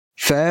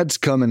Fads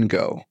come and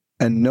go,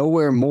 and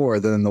nowhere more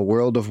than in the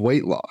world of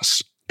weight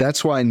loss.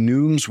 That's why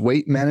Noom's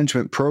weight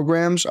management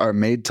programs are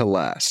made to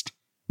last.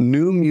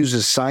 Noom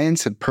uses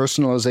science and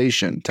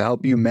personalization to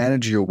help you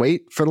manage your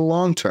weight for the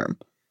long term.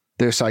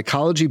 Their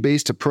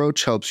psychology-based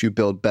approach helps you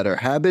build better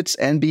habits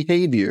and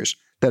behaviors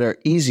that are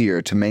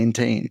easier to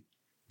maintain.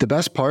 The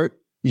best part?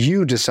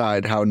 You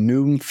decide how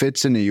Noom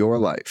fits into your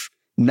life,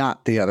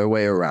 not the other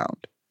way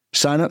around.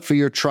 Sign up for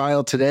your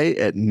trial today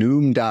at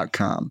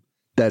Noom.com.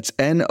 That's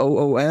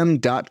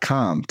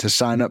Noom.com to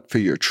sign up for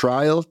your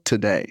trial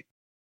today.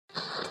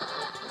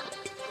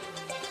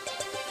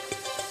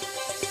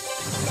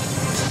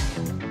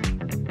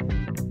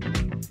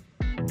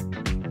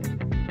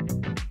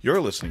 You're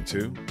listening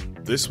to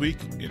This Week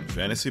in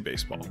Fantasy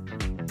Baseball.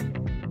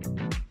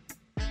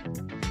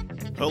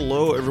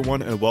 Hello,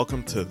 everyone, and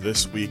welcome to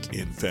This Week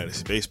in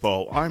Fantasy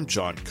Baseball. I'm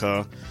John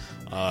Kuh.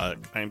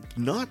 I'm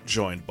not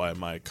joined by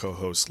my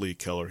co-host Lee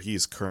Keller.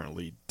 He's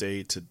currently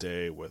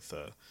day-to-day with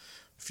a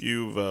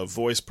few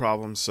voice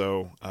problems,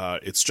 so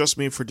it's just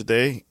me for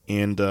today.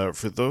 And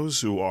for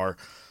those who are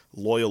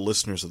loyal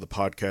listeners of the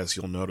podcast,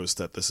 you'll notice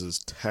that this is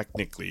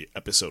technically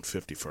episode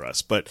 50 for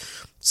us. But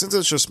since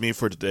it's just me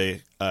for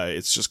today,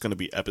 it's just going to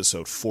be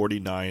episode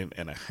 49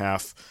 and a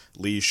half.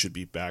 Lee should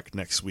be back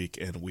next week,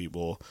 and we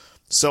will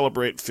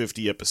celebrate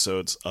 50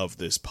 episodes of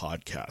this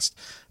podcast.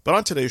 But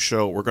on today's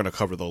show, we're going to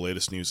cover the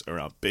latest news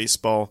around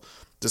baseball,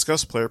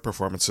 discuss player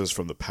performances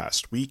from the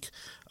past week.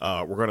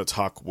 We're going to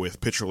talk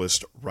with Pitcher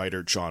List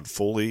writer John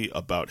Foley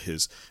about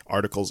his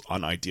articles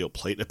on ideal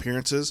plate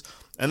appearances,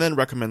 and then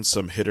recommend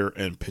some hitter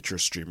and pitcher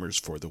streamers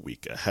for the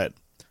week ahead.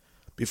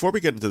 Before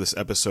we get into this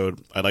episode,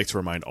 I'd like to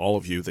remind all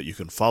of you that you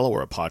can follow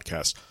our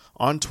podcast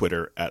on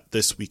Twitter at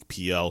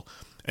ThisWeekPL,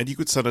 and you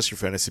could send us your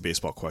fantasy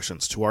baseball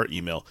questions to our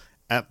email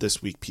at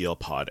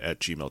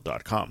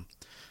thisweekplpod@gmail.com.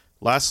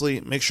 Lastly,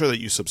 make sure that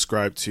you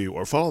subscribe to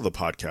or follow the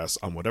podcast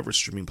on whatever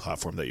streaming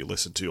platform that you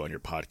listen to on your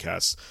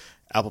podcasts.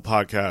 Apple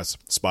Podcasts,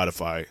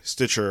 Spotify,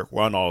 Stitcher,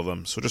 we're on all of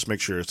them, so just make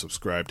sure you're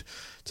subscribed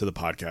to the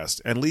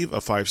podcast and leave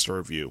a 5-star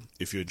review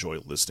if you enjoy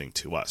listening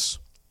to us.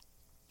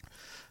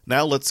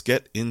 Now let's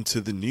get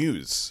into the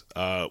news.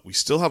 We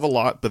still have a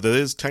lot, but that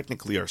is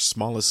technically our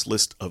smallest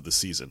list of the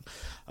season.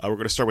 We're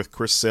going to start with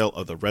Chris Sale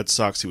of the Red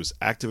Sox, who was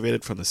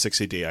activated from the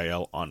 60-day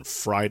IL on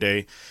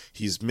Friday.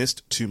 He's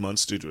missed 2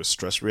 months due to a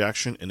stress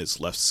reaction in his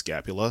left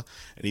scapula,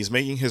 and he's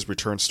making his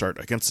return start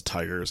against the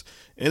Tigers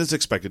and is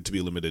expected to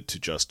be limited to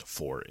just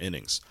 4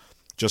 innings.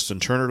 Justin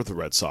Turner of the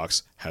Red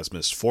Sox has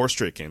missed 4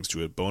 straight games due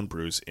to a bone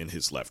bruise in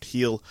his left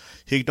heel.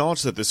 He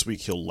acknowledged that this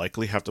week he'll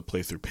likely have to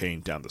play through pain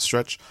down the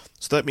stretch,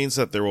 so that means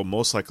that there will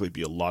most likely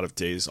be a lot of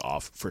days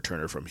off for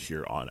Turner from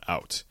here on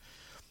out.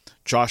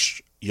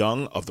 Josh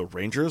Young of the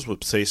Rangers was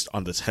placed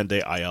on the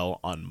 10-day IL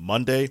on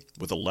Monday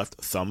with a left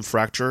thumb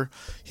fracture.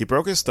 He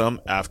broke his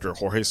thumb after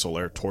Jorge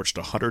Soler torched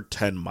a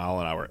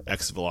 110-mile-an-hour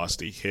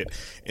X-velocity hit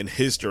in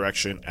his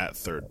direction at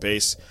third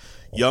base.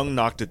 Young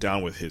knocked it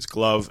down with his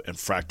glove and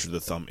fractured the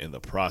thumb in the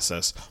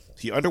process.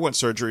 He underwent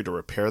surgery to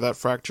repair that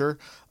fracture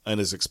and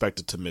is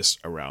expected to miss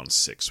around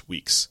 6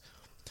 weeks.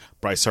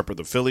 Bryce Harper of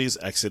the Phillies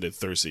exited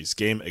Thursday's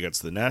game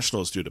against the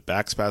Nationals due to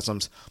back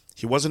spasms.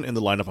 He wasn't in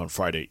the lineup on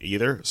Friday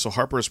either, so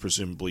Harper is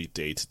presumably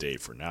day-to-day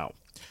for now.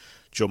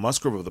 Joe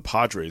Musgrove of the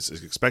Padres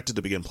is expected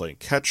to begin playing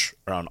catch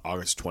around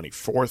August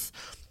 24th.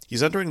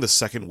 He's entering the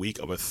second week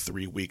of a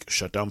 3-week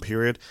shutdown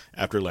period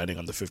after landing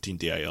on the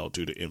 15-day IL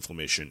due to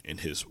inflammation in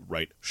his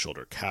right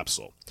shoulder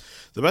capsule.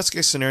 The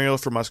best-case scenario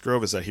for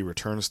Musgrove is that he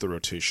returns to the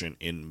rotation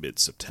in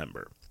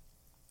mid-September.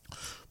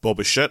 Bo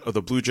Bichette of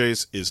the Blue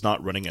Jays is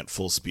not running at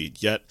full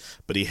speed yet,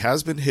 but he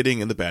has been hitting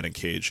in the batting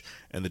cage,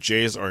 and the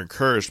Jays are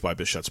encouraged by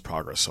Bichette's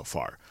progress so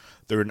far.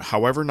 They're,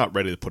 however, not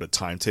ready to put a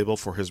timetable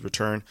for his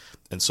return,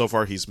 and so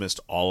far he's missed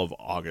all of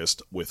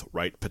August with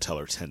right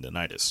patellar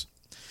tendonitis.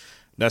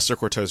 Nestor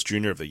Cortez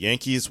Jr. of the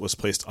Yankees was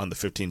placed on the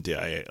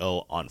 15-day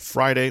IL on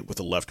Friday with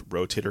a left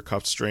rotator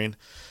cuff strain.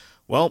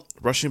 Well,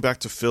 rushing back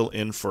to fill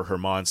in for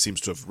Herman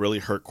seems to have really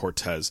hurt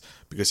Cortez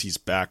because he's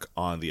back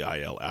on the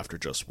IL after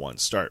just 1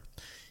 start.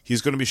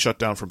 He's going to be shut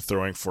down from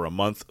throwing for a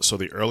month, so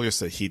the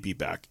earliest that he'd be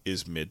back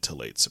is mid to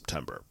late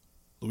September.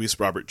 Luis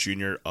Robert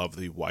Jr. of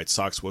the White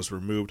Sox was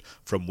removed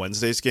from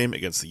Wednesday's game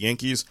against the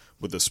Yankees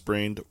with a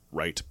sprained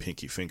right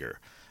pinky finger.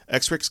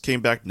 X-rays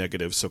came back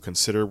negative, so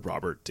consider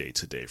Robert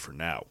day-to-day for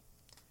now.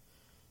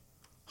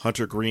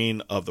 Hunter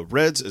Green of the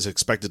Reds is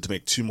expected to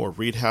make 2 more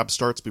rehab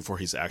starts before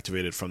he's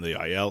activated from the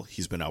IL.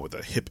 He's been out with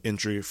a hip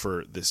injury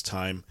for this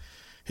time.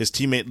 His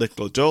teammate Nick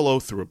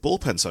Lodolo threw a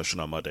bullpen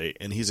session on Monday,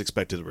 and he's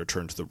expected to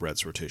return to the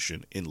Reds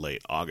rotation in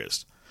late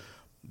August.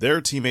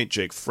 Their teammate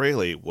Jake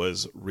Fraley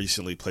was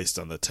recently placed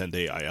on the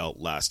 10-day IL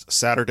last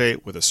Saturday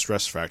with a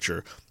stress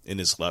fracture in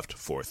his left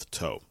fourth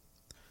toe.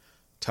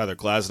 Tyler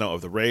Glasnow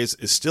of the Rays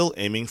is still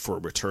aiming for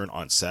a return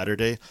on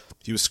Saturday.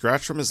 He was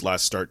scratched from his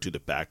last start due to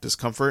back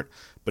discomfort,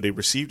 but he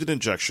received an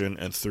injection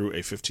and threw a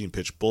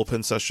 15-pitch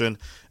bullpen session,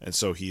 and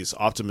so he's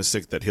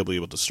optimistic that he'll be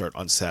able to start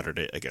on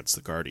Saturday against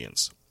the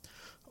Guardians.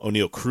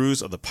 O'Neal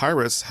Cruz of the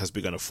Pirates has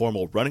begun a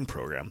formal running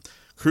program.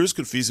 Cruz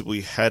could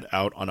feasibly head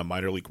out on a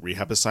minor league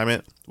rehab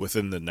assignment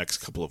within the next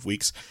couple of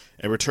weeks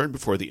and return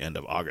before the end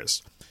of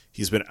August.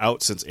 He's been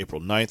out since April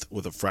 9th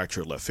with a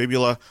fractured left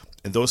fibula,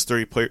 and those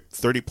 30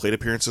 plate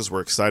appearances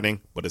were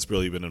exciting, but it's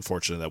really been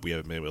unfortunate that we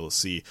haven't been able to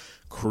see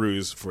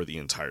Cruz for the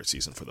entire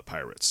season for the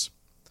Pirates.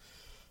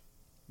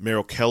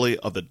 Merrill Kelly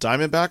of the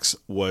Diamondbacks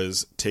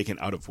was taken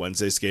out of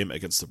Wednesday's game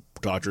against the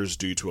Dodgers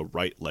due to a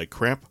right leg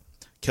cramp.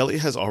 Kelly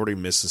has already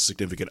missed a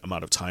significant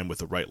amount of time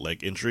with a right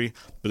leg injury,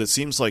 but it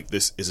seems like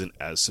this isn't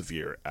as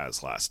severe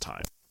as last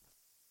time.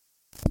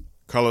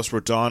 Carlos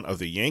Rodon of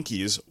the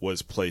Yankees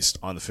was placed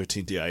on the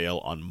 15-day IL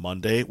on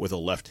Monday with a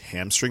left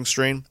hamstring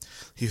strain.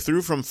 He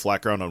threw from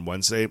flat ground on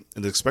Wednesday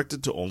and is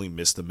expected to only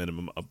miss the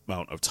minimum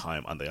amount of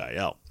time on the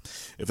IL.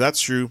 If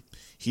that's true,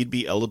 he'd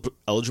be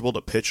eligible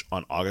to pitch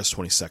on August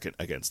 22nd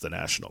against the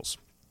Nationals.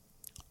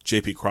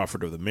 J.P.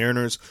 Crawford of the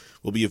Mariners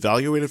will be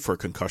evaluated for a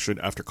concussion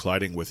after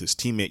colliding with his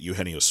teammate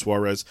Eugenio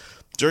Suarez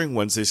during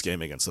Wednesday's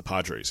game against the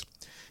Padres.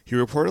 He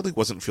reportedly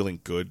wasn't feeling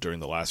good during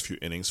the last few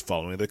innings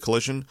following the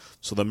collision,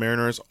 so the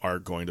Mariners are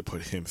going to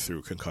put him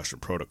through concussion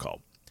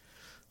protocol.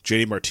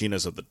 JD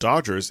Martinez of the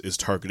Dodgers is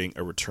targeting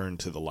a return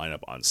to the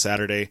lineup on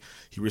Saturday.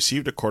 He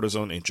received a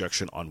cortisone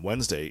injection on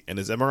Wednesday, and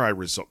his MRI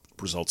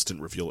results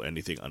didn't reveal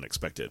anything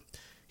unexpected.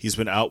 He's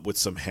been out with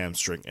some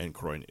hamstring and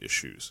groin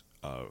issues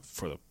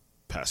for the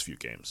past few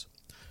games.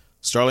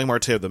 Starling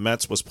Marte of the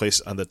Mets was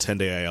placed on the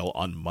 10-day IL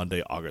on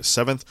Monday, August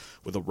 7th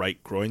with a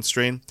right groin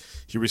strain.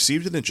 He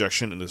received an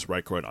injection in his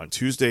right groin on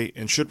Tuesday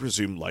and should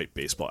resume light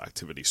baseball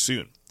activity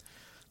soon.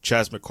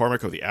 Chas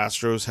McCormick of the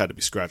Astros had to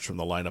be scratched from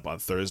the lineup on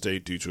Thursday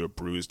due to a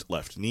bruised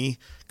left knee.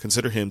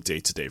 Consider him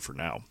day-to-day for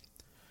now.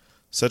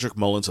 Cedric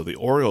Mullins of the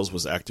Orioles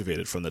was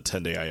activated from the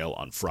 10-day IL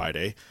on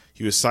Friday.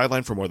 He was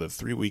sidelined for more than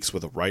 3 weeks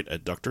with a right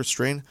adductor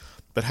strain,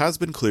 but has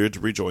been cleared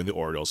to rejoin the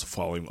Orioles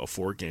following a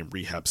 4-game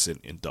rehab stint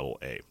in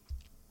Double-A.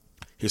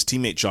 His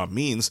teammate John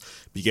Means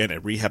began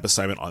a rehab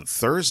assignment on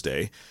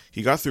Thursday.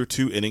 He got through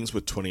 2 innings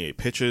with 28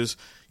 pitches.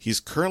 He's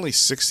currently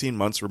 16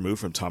 months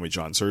removed from Tommy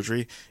John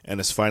surgery and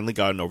has finally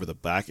gotten over the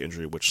back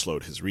injury which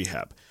slowed his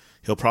rehab.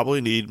 He'll probably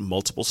need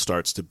multiple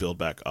starts to build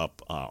back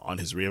up on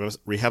his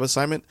rehab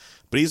assignment,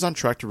 but he's on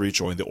track to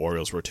rejoin the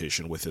Orioles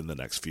rotation within the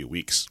next few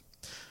weeks.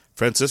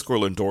 Francisco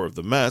Lindor of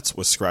the Mets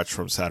was scratched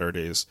from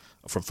Friday's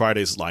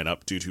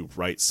lineup due to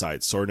right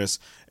side soreness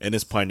and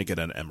is planning to get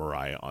an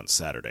MRI on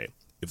Saturday.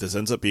 If this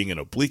ends up being an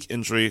oblique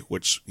injury,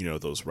 which,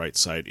 those right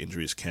side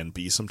injuries can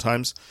be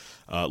sometimes,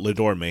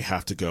 Lindor may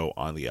have to go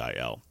on the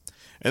IL.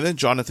 And then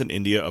Jonathan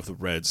India of the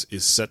Reds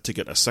is set to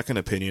get a second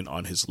opinion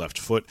on his left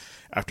foot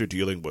after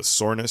dealing with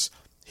soreness.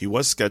 He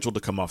was scheduled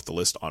to come off the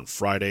list on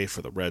Friday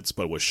for the Reds,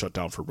 but was shut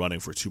down for running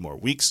for 2 more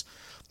weeks.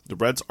 The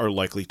Reds are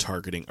likely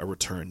targeting a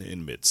return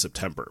in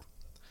mid-September.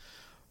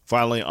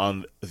 Finally,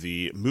 on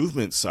the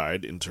movement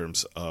side, in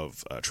terms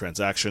of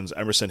transactions,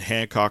 Emerson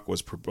Hancock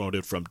was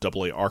promoted from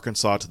AA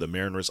Arkansas to the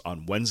Mariners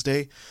on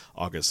Wednesday,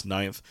 August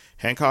 9th.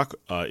 Hancock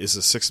is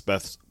the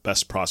 6th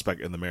best prospect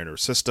in the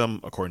Mariners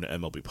system, according to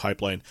MLB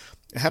Pipeline.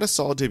 He had a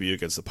solid debut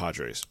against the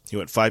Padres. He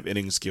went 5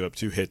 innings, gave up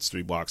 2 hits,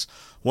 3 walks,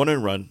 1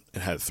 earned run,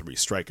 and had 3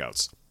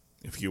 strikeouts.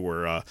 If you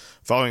were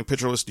following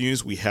Pitcherless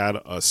News, we had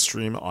a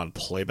stream on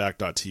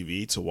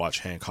playback.tv to watch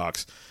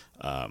Hancock's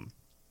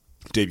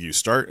debut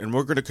start, and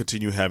we're going to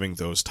continue having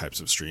those types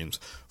of streams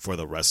for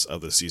the rest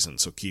of the season.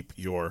 So keep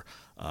your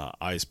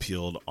eyes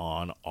peeled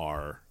on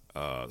our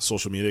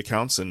social media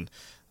accounts and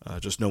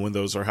just know when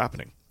those are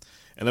happening.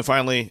 And then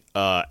finally,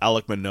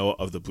 Alek Manoah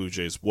of the Blue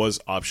Jays was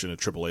optioned at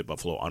AAA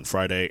Buffalo on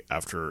Friday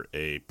after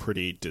a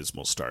pretty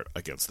dismal start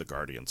against the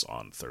Guardians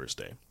on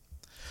Thursday.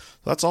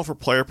 So that's all for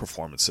player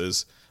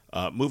performances.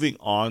 Moving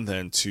on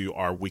then to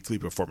our weekly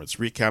performance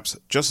recaps.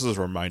 Just as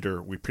a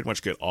reminder, we pretty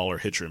much get all our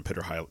hitter and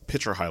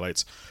pitcher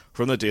highlights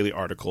from the daily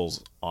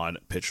articles on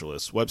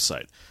Pitcherless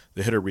website.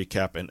 The hitter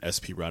recap and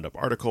SP roundup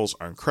articles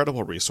are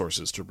incredible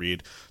resources to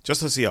read just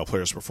to see how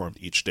players performed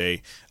each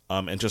day,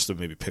 and just to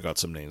maybe pick out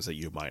some names that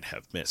you might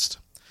have missed.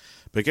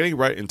 But getting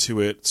right into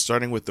it,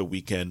 starting with the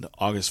weekend,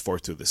 August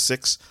 4th through the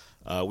 6th,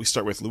 we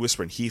start with Luis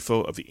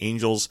Rengifo of the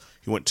Angels.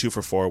 He went 2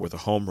 for 4 with a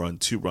home run,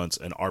 2 runs,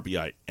 an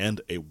RBI,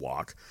 and a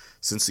walk.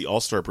 Since the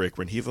All-Star break,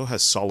 Rengifo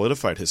has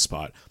solidified his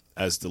spot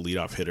as the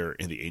leadoff hitter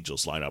in the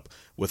Angels lineup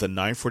with a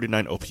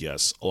 .949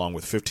 OPS along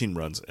with 15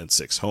 runs and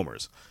 6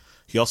 homers.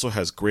 He also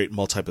has great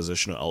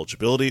multi-positional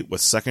eligibility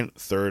with second,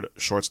 third,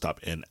 shortstop,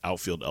 and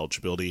outfield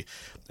eligibility,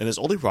 and is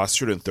only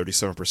rostered in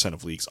 37%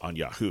 of leagues on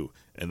Yahoo,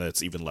 and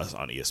that's even less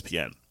on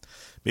ESPN.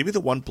 Maybe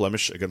the one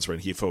blemish against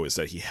Rengifo is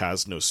that he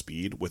has no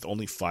speed, with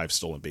only 5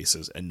 stolen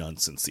bases and none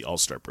since the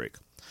All-Star break.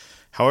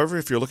 However,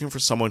 if you're looking for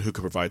someone who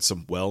could provide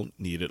some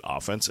well-needed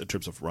offense in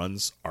terms of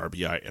runs,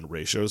 RBI, and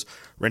ratios,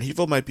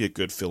 Rengifo might be a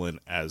good fill-in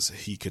as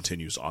he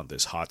continues on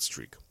this hot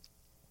streak.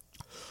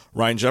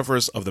 Ryan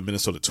Jeffers of the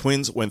Minnesota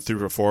Twins went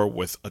 3-for-4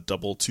 with a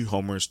double, 2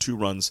 homers, 2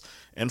 runs,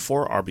 and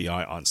 4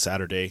 RBI on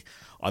Saturday.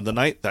 On the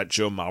night that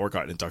Joe Mauer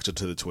got inducted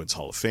to the Twins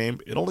Hall of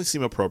Fame, it only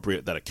seemed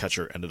appropriate that a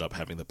catcher ended up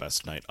having the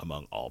best night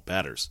among all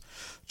batters.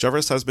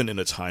 Jeffers has been in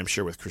a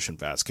timeshare with Christian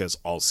Vasquez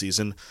all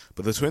season,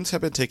 but the Twins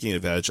have been taking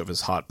advantage of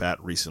his hot bat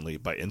recently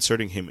by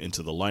inserting him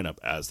into the lineup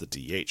as the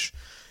DH.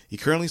 He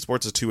currently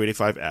sports a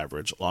 .285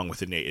 average, along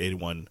with an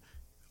 .881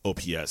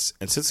 OPS,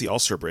 and since the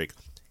All-Star break,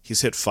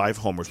 he's hit 5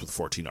 homers with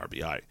 14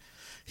 RBI.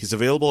 He's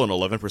available in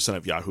 11%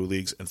 of Yahoo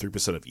leagues and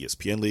 3% of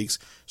ESPN leagues,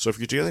 so if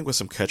you're dealing with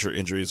some catcher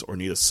injuries or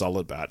need a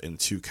solid bat in a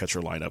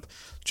 2-catcher lineup,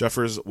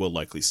 Jeffers will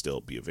likely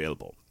still be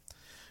available.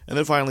 And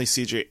then finally,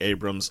 CJ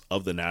Abrams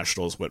of the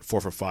Nationals went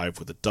 4-for-5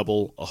 with a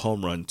double, a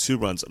home run, 2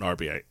 runs, an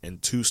RBI,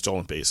 and 2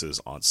 stolen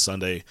bases on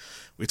Sunday.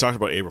 We talked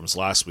about Abrams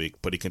last week,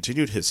 but he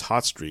continued his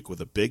hot streak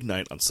with a big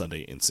night on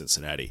Sunday in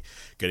Cincinnati,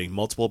 getting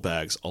multiple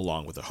bags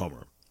along with a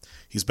homer.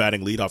 He's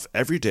batting leadoff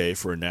every day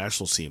for a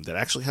Nationals team that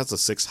actually has the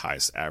 6th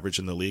highest average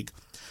in the league,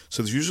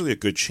 so there's usually a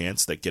good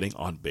chance that getting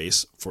on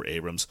base for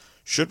Abrams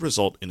should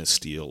result in a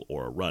steal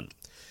or a run.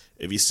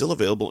 If he's still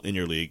available in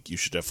your league, you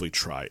should definitely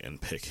try and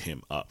pick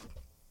him up.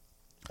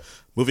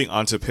 Moving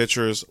on to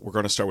pitchers, we're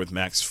going to start with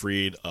Max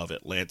Fried of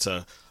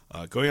Atlanta.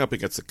 Going up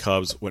against the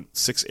Cubs, went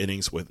 6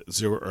 innings with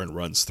 0 earned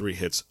runs, 3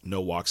 hits, no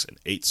walks, and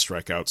 8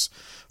 strikeouts.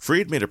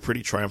 Fried made a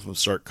pretty triumphant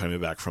start coming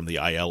back from the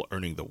IL,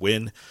 earning the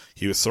win.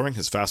 He was throwing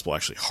his fastball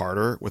actually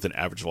harder with an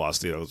average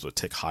velocity that was a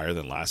tick higher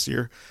than last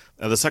year,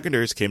 and the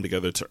secondaries came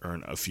together to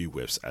earn a few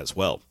whiffs as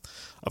well.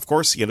 Of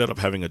course, he ended up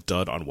having a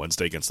dud on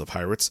Wednesday against the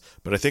Pirates,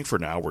 but I think for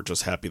now we're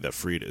just happy that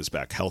Fried is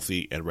back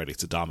healthy and ready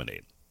to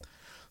dominate.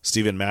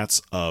 Steven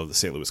Matz of the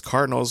St. Louis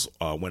Cardinals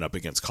went up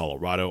against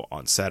Colorado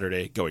on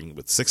Saturday, going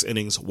with 6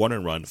 innings, 1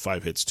 earned run,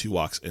 5 hits, 2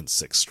 walks, and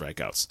 6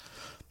 strikeouts.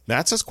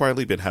 Matz has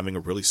quietly been having a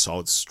really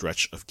solid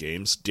stretch of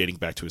games, dating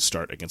back to his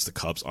start against the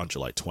Cubs on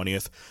July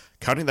 20th.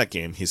 Counting that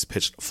game, he's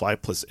pitched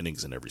 5+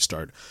 innings in every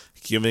start,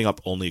 giving up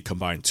only a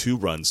combined 2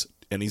 runs,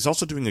 and he's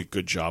also doing a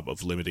good job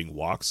of limiting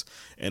walks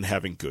and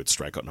having good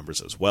strikeout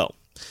numbers as well.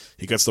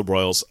 He gets the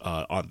Royals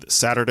on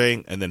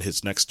Saturday, and then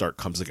his next start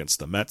comes against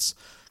the Mets.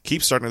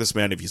 Keep starting this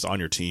man if he's on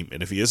your team,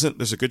 and if he isn't,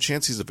 there's a good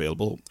chance he's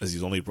available, as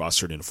he's only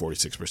rostered in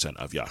 46%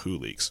 of Yahoo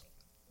leagues.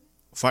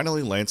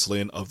 Finally, Lance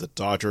Lynn of the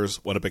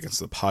Dodgers went up against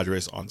the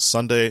Padres on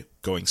Sunday,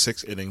 going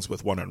 6 innings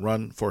with 1 earned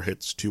run, 4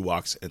 hits, 2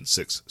 walks, and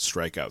 6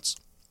 strikeouts.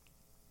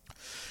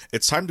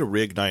 It's time to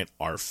reignite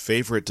our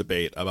favorite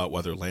debate about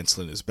whether Lance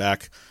Lynn is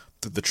back.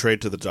 Did the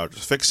trade to the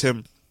Dodgers fix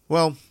him?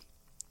 Well,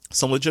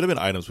 some legitimate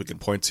items we can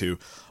point to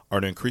are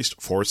an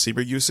increased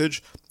four-seamer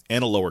usage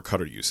and a lower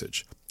cutter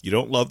usage. You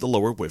don't love the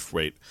lower whiff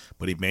rate,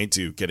 but he may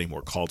do getting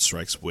more called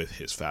strikes with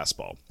his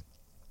fastball.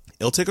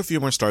 It'll take a few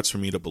more starts for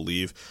me to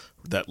believe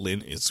that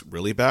Lynn is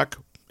really back.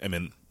 I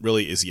mean,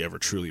 really, is he ever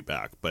truly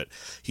back? But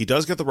he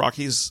does get the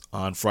Rockies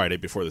on Friday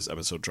before this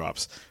episode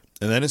drops,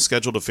 and then is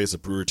scheduled to face a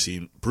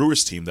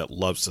Brewers team that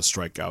loves to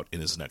strike out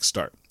in his next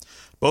start.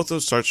 Both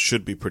those starts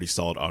should be pretty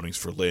solid outings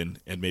for Lynn,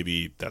 and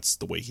maybe that's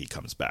the way he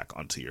comes back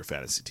onto your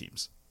fantasy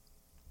teams.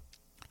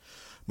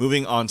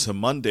 Moving on to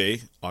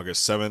Monday,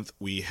 August 7th,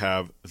 we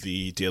have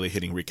the Daily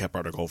Hitting Recap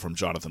article from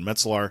Jonathan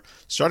Metzelaar,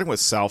 starting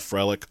with Sal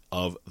Frelick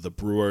of the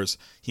Brewers.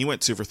 He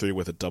went 2-for-3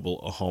 with a double,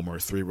 a homer,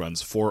 3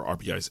 runs, 4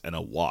 RBIs, and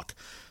a walk.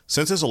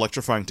 Since his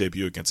electrifying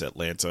debut against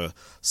Atlanta,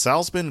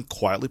 Sal's been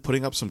quietly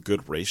putting up some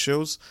good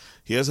ratios.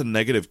 He has a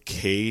negative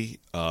K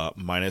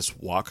minus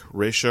walk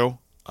ratio,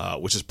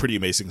 which is pretty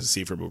amazing to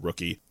see from a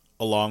rookie,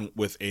 along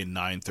with a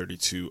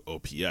 .932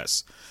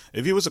 OPS.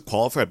 If he was a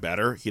qualified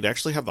batter, he'd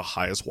actually have the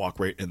highest walk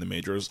rate in the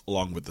majors,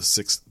 along with the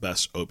 6th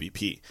best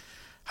OBP.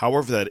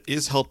 However, that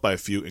is helped by a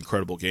few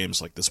incredible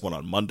games like this one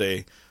on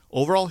Monday.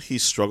 Overall,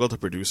 he's struggled to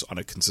produce on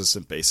a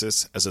consistent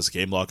basis, as his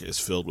game log is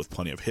filled with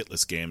plenty of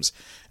hitless games,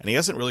 and he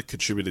hasn't really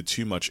contributed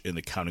too much in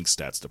the counting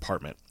stats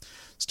department.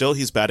 Still,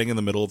 he's batting in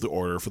the middle of the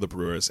order for the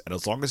Brewers, and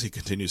as long as he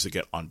continues to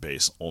get on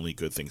base, only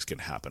good things can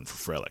happen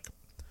for Frelick.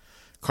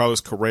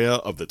 Carlos Correa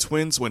of the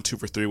Twins went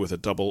 2-for-3 with a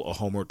double, a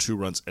homer, 2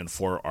 runs, and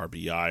 4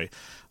 RBI.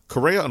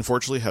 Correa,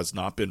 unfortunately, has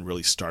not been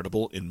really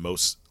startable in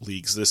most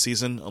leagues this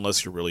season,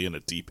 unless you're really in a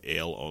deep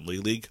AL-only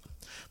league.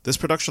 This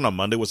production on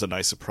Monday was a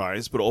nice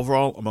surprise, but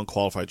overall, among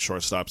qualified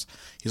shortstops,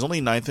 he's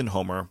only 9th in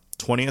homer,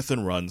 20th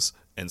in runs,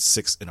 and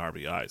 6th in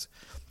RBIs.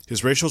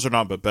 His ratios are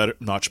not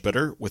notch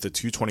better, with a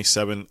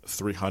 .227,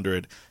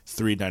 .300,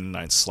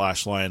 .399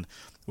 slash line,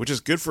 which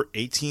is good for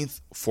 18th,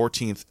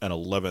 14th, and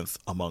 11th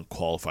among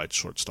qualified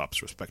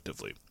shortstops,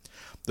 respectively.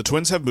 The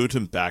Twins have moved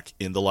him back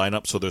in the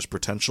lineup, so there's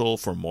potential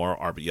for more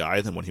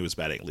RBI than when he was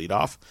batting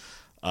leadoff,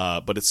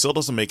 but it still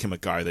doesn't make him a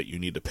guy that you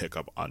need to pick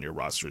up on your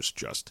rosters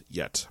just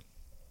yet.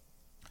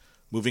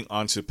 Moving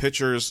on to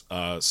pitchers,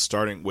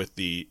 starting with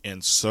the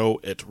And So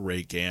It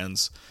Ray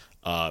Gans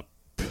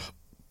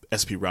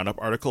SP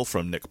Roundup article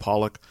from Nick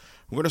Pollock.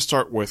 We're going to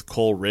start with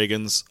Cole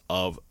Ragans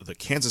of the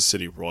Kansas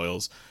City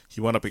Royals.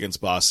 He went up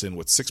against Boston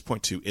with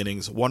 6.2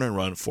 innings, 1 earned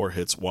run, 4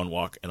 hits, 1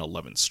 walk, and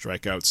 11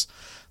 strikeouts.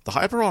 The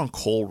hype around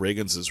Cole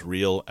Ragans is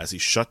real, as he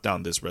shut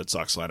down this Red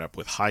Sox lineup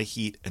with high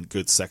heat and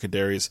good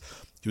secondaries,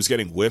 He was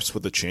getting whiffs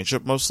with the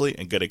changeup mostly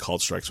and getting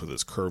called strikes with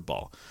his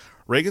curveball.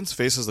 Ragans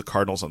faces the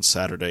Cardinals on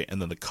Saturday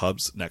and then the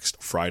Cubs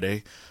next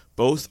Friday.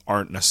 Both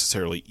aren't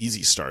necessarily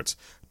easy starts,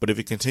 but if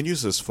he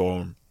continues his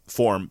form,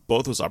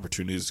 both those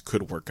opportunities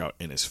could work out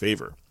in his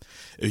favor.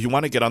 If you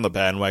want to get on the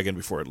bandwagon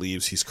before it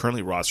leaves, he's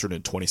currently rostered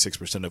in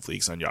 26% of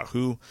leagues on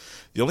Yahoo.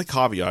 The only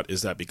caveat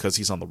is that because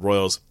he's on the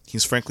Royals,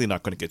 he's frankly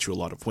not going to get you a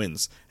lot of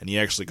wins, and he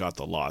actually got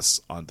the loss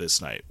on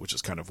this night, which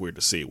is kind of weird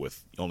to see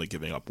with only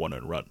giving up one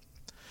earned run.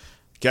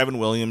 Gavin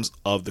Williams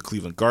of the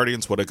Cleveland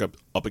Guardians went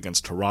up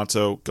against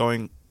Toronto,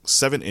 going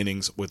 7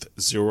 innings with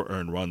 0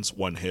 earned runs,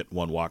 1 hit,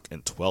 1 walk,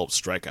 and 12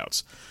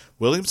 strikeouts.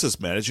 Williams is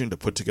managing to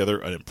put together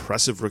an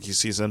impressive rookie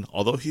season,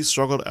 although he's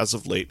struggled as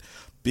of late,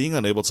 being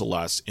unable to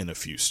last in a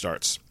few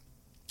starts.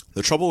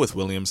 The trouble with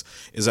Williams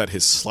is that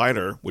his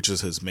slider, which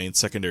is his main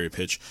secondary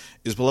pitch,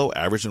 is below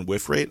average in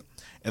whiff rate,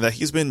 and that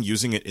he's been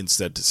using it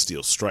instead to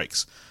steal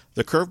strikes.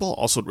 The curveball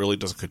also really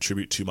doesn't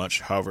contribute too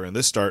much. However, in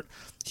this start,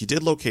 he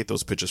did locate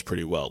those pitches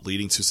pretty well,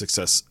 leading to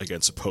success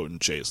against a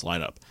potent Jays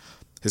lineup.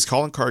 His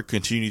calling card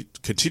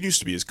continues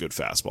to be his good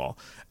fastball,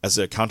 as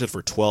it accounted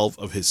for 12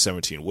 of his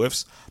 17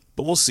 whiffs,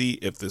 but we'll see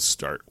if this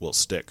start will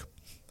stick.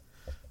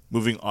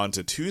 Moving on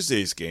to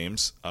Tuesday's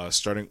games,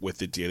 starting with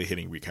the daily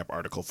hitting recap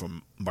article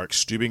from Mark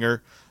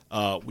Stubinger.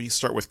 We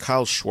start with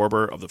Kyle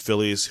Schwarber of the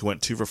Phillies, who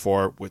went 2 for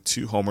 4 with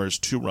 2 homers,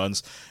 2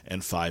 runs,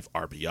 and 5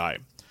 RBI.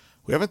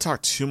 We haven't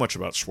talked too much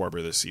about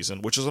Schwarber this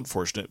season, which is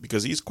unfortunate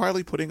because he's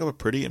quietly putting up a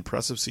pretty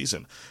impressive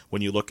season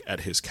when you look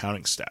at his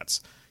counting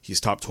stats.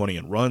 He's top 20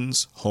 in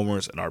runs,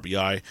 homers, and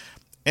RBI,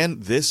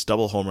 and this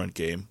double home run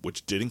game,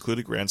 which did include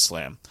a grand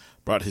slam,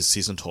 brought his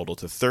season total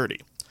to 30.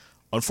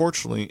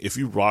 Unfortunately, if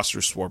you roster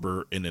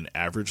Schwarber in an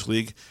average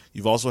league,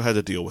 you've also had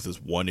to deal with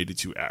his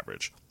 182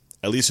 average.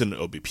 At least in an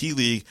OBP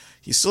league,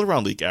 he's still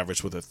around league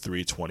average with a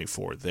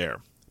 324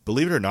 there.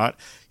 Believe it or not,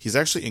 he's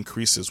actually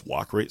increased his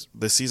walk rate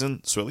this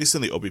season, so at least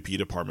in the OBP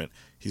department,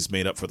 he's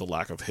made up for the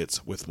lack of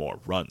hits with more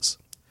runs.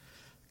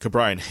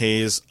 Ke'Bryan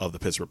Hayes of the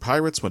Pittsburgh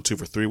Pirates went 2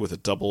 for 3 with a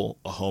double,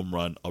 a home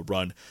run, a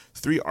run,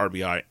 3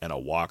 RBI, and a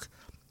walk.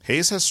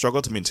 Hayes has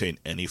struggled to maintain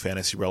any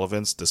fantasy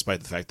relevance,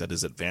 despite the fact that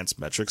his advanced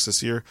metrics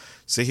this year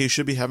say he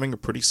should be having a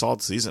pretty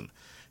solid season.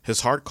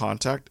 His hard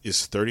contact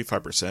is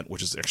 35%,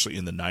 which is actually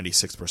in the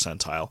 96th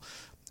percentile.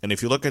 And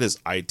if you look at his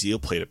ideal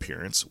plate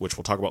appearance, which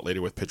we'll talk about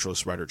later with pitcher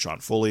list writer John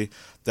Foley,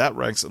 that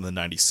ranks in the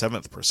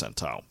 97th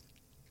percentile.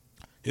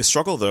 His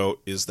struggle, though,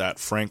 is that,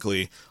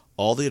 frankly,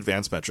 all the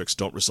advanced metrics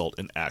don't result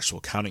in actual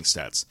counting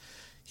stats.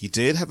 He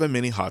did have a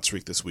mini hot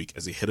streak this week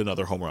as he hit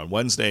another homer on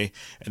Wednesday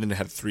and then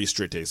had 3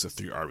 straight days of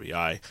 3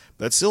 RBI.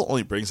 That still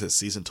only brings his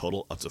season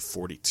total up to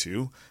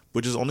 42,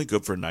 which is only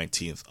good for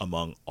 19th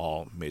among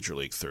all Major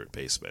League third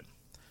basemen.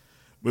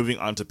 Moving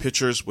on to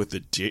pitchers with the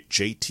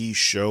JT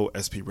Show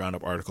SP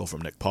Roundup article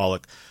from Nick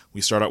Pollock,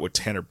 we start out with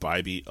Tanner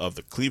Bybee of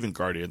the Cleveland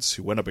Guardians,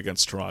 who went up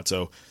against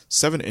Toronto.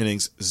 7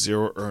 innings,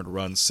 0 earned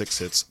runs, 6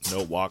 hits,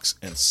 no walks,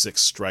 and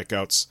 6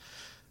 strikeouts.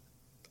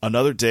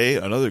 Another day,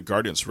 another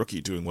Guardians rookie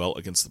doing well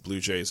against the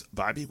Blue Jays.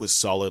 Bybee was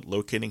solid,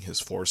 locating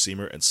his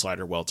 4-seamer and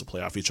slider well to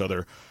play off each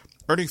other,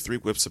 earning 3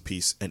 whips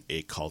apiece and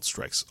 8 called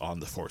strikes on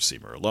the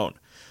 4-seamer alone.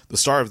 The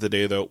star of the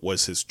day, though,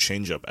 was his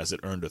changeup, as it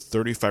earned a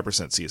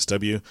 35%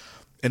 CSW,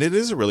 and it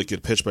is a really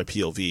good pitch by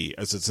PLV,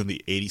 as it's in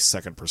the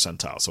 82nd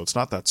percentile, so it's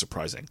not that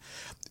surprising.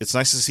 It's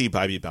nice to see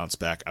Bybee bounce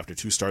back after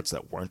 2 starts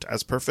that weren't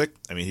as perfect.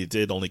 I mean, he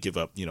did only give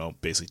up,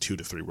 basically 2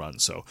 to 3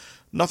 runs, so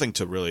nothing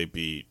to really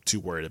be too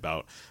worried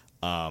about.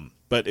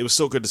 But it was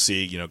still good to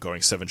see,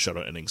 going 7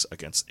 shutout innings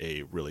against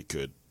a really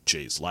good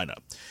Jays lineup.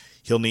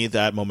 He'll need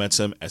that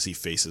momentum as he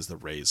faces the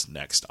Rays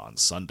next on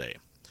Sunday.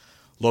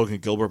 Logan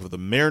Gilbert of the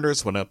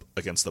Mariners went up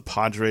against the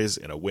Padres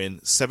in a win,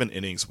 7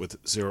 innings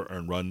with 0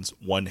 earned runs,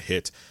 1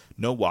 hit,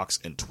 no walks,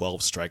 and 12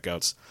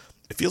 strikeouts.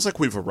 It feels like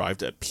we've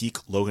arrived at peak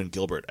Logan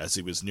Gilbert, as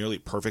he was nearly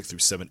perfect through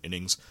 7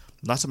 innings,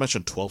 not to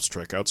mention 12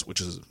 strikeouts,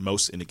 which is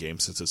most in a game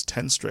since his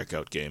 10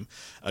 strikeout game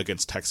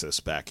against Texas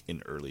back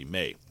in early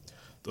May.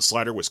 The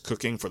slider was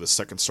cooking for the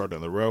second start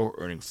in a row,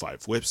 earning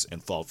 5 whips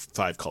and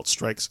 5 called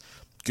strikes,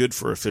 good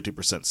for a 50%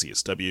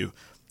 CSW.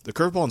 The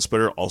curveball and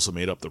splitter also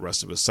made up the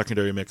rest of his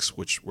secondary mix,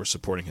 which were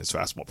supporting his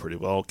fastball pretty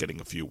well,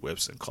 getting a few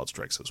whips and called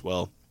strikes as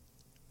well.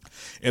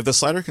 If the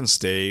slider can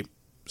stay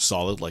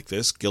solid like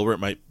this, Gilbert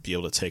might be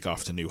able to take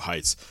off to new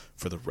heights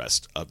for the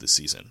rest of the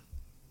season.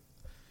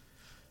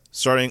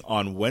 Starting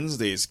on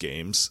Wednesday's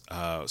games,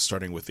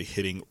 starting with the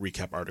hitting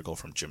recap article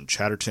from Jim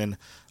Chatterton,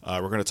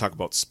 we're going to talk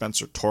about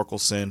Spencer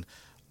Torkelson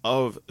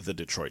of the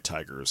Detroit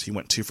Tigers. He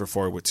went 2 for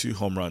 4 with 2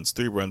 home runs,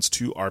 3 runs,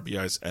 2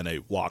 RBIs, and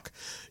a walk.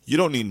 You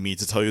don't need me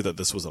to tell you that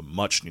this was a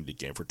much-needed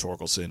game for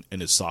Torkelson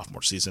in his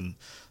sophomore season.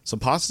 Some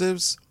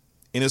positives: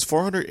 in his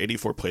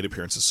 484 plate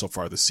appearances so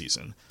far this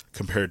season,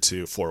 compared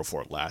to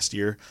 404 last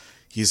year,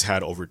 he's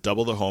had over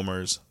double the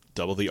homers,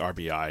 double the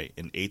RBI,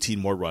 and 18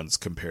 more runs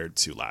compared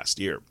to last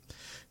year.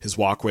 His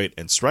walk rate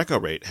and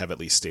strikeout rate have at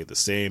least stayed the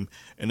same,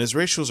 and his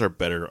ratios are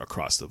better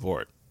across the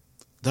board.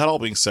 That all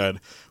being said,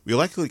 we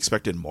likely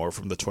expected more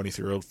from the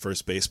 23-year-old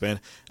first baseman,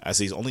 as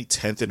he's only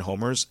 10th in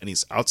homers and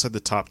he's outside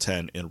the top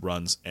 10 in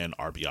runs and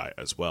RBI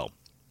as well.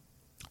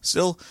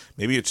 Still,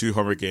 maybe a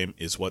 2-homer game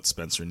is what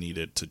Spencer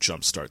needed to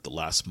jumpstart the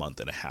last month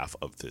and a half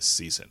of this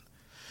season.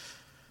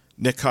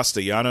 Nick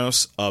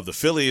Castellanos of the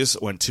Phillies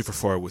went 2 for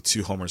 4 with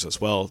 2 homers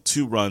as well,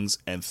 2 runs,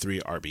 and 3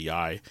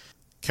 RBI.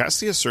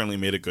 Casty has certainly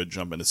made a good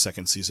jump in his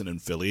second season in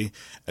Philly,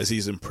 as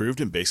he's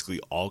improved in basically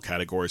all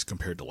categories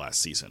compared to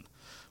last season.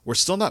 We're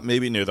still not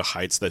maybe near the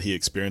heights that he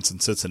experienced in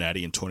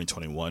Cincinnati in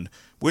 2021,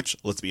 which,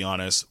 let's be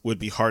honest, would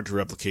be hard to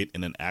replicate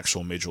in an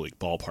actual Major League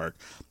ballpark,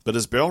 but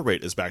his barrel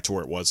rate is back to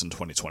where it was in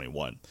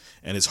 2021,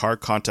 and his hard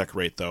contact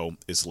rate, though,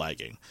 is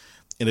lagging.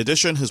 In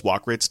addition, his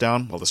walk rate's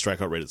down while the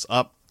strikeout rate is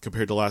up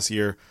compared to last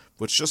year,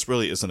 which just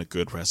really isn't a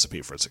good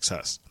recipe for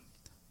success.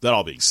 That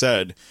all being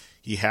said,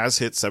 he has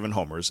hit 7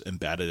 homers and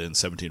batted in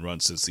 17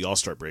 runs since the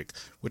All-Star break,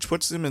 which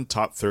puts him in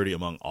top 30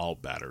 among all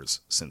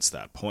batters since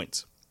that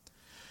point.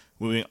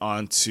 Moving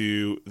on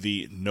to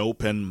the No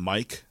Pen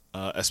Mike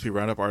SP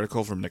Roundup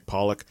article from Nick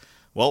Pollock.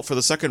 Well, for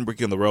the second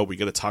week in the row, we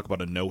get to talk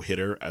about a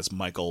no-hitter as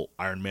Michael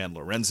Ironman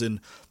Lorenzen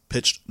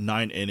pitched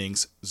 9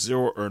 innings,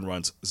 0 earned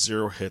runs,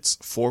 0 hits,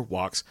 4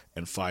 walks,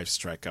 and 5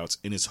 strikeouts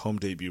in his home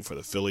debut for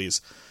the Phillies.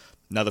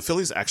 Now, the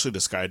Phillies actually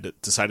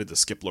decided to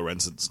skip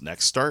Lorenzen's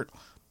next start,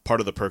 part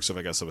of the perks of,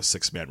 I guess, of a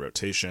 6-man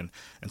rotation.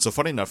 And so,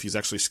 funny enough, he's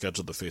actually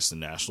scheduled to face the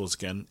Nationals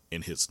again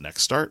in his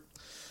next start.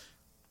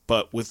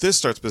 But with this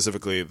start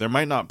specifically, there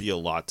might not be a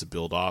lot to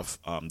build off.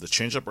 The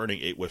changeup earning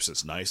 8 whiffs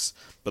is nice,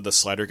 but the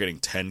slider getting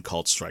 10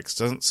 called strikes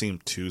doesn't seem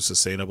too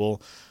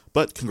sustainable.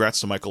 But congrats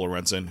to Michael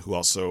Lorenzen, who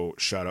also,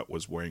 shout out,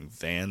 was wearing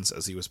Vans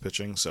as he was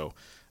pitching. So,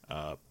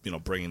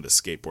 bringing the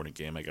skateboarding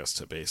game, I guess,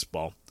 to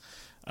baseball.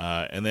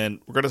 And then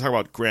we're going to talk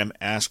about Graham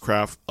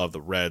Ashcraft of the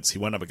Reds. He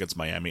went up against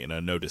Miami in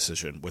a no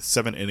decision with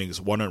 7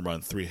 innings, 1 earned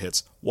run, 3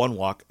 hits, 1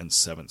 walk, and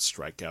 7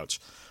 strikeouts.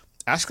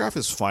 Ashcraft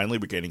is finally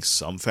regaining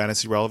some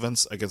fantasy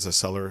relevance against a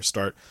stellar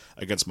start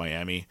against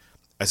Miami,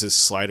 as his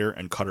slider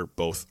and cutter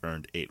both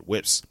earned 8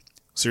 whiffs.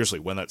 Seriously,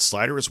 when that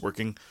slider is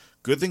working,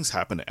 good things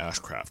happen to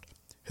Ashcraft.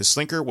 His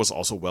slinker was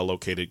also well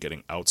located,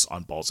 getting outs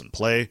on balls in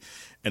play,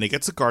 and he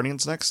gets the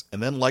Guardians next,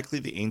 and then likely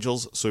the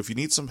Angels, so if you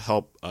need some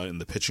help in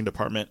the pitching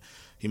department,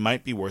 he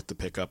might be worth the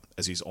pickup,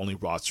 as he's only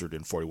rostered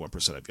in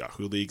 41% of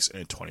Yahoo leagues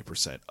and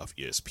 20% of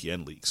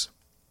ESPN leagues.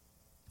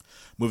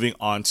 Moving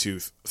on to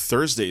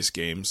Thursday's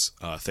games,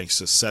 thanks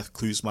to Seth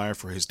Klusmeyer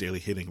for his daily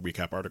hitting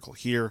recap article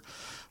here.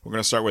 We're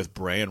going to start with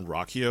Brayan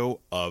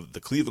Rocchio of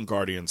the Cleveland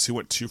Guardians, who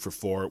went 2 for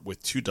 4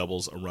 with 2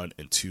 doubles, a run,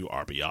 and 2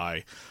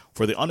 RBI.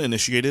 For the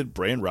uninitiated,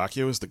 Brayan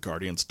Rocchio is the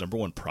Guardians'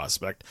 #1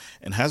 prospect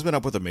and has been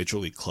up with a Major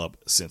League club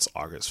since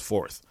August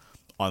 4th.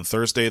 On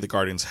Thursday, the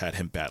Guardians had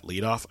him bat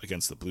leadoff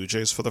against the Blue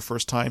Jays for the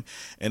first time,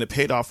 and it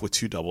paid off with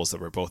 2 doubles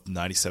that were both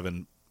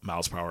 97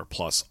 miles per hour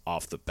plus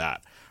off the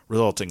bat,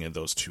 resulting in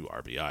those 2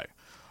 RBI.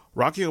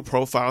 Rocchio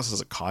profiles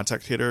as a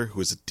contact hitter who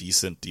is a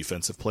decent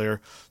defensive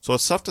player, so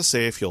it's tough to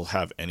say if he'll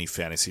have any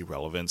fantasy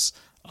relevance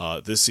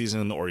this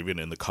season or even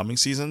in the coming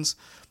seasons.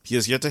 He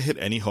has yet to hit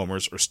any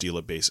homers or steal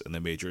a base in the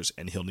majors,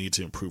 and he'll need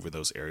to improve in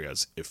those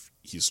areas if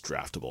he's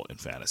draftable in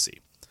fantasy.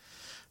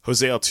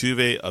 Jose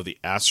Altuve of the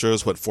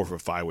Astros went 4 for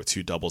 5 with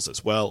 2 doubles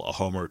as well, a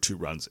homer, 2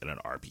 runs, and an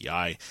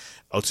RBI.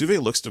 Altuve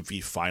looks to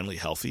be finally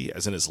healthy,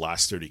 as in his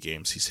last 30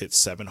 games, he's hit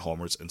 7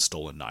 homers and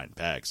stolen 9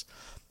 bags.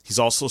 He's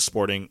also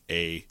sporting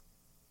a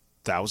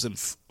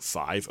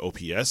 1,005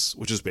 OPS,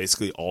 which is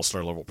basically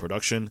all-star level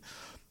production.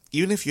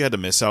 Even if you had to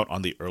miss out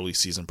on the early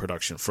season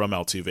production from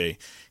Altuve,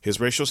 his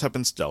ratios have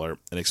been stellar,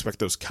 and expect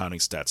those counting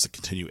stats to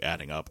continue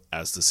adding up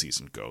as the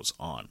season goes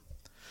on.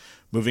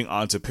 Moving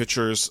on to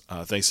pitchers,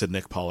 thanks to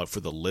Nick Pollock for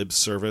the Lib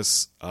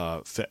Service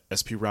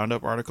SP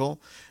Roundup article,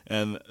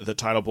 and the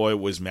title boy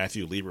was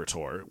Matthew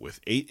Liberatore with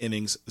 8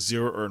 innings,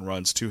 0 earned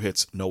runs, 2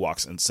 hits, no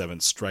walks, and 7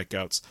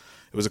 strikeouts.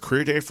 It was a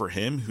career day for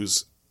him,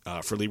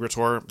 for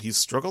Liberatore. He's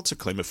struggled to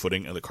claim a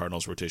footing in the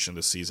Cardinals rotation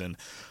this season,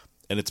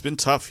 and it's been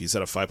tough. He's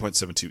at a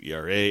 5.72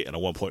 ERA and a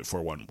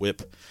 1.41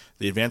 whip.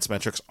 The advanced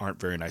metrics aren't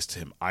very nice to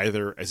him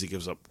either, as he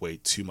gives up way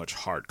too much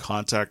hard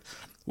contact,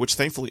 which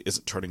thankfully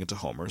isn't turning into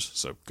homers,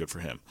 so good for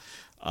him.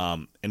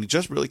 And he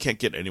just really can't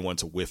get anyone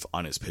to whiff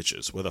on his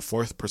pitches, with a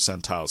 4th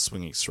percentile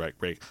swinging strike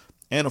rate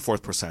and a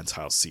 4th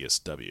percentile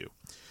CSW.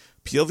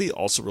 PLV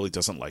also really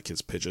doesn't like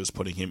his pitches,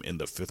 putting him in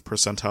the 5th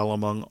percentile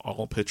among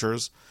all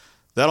pitchers.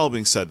 That all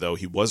being said, though,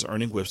 he was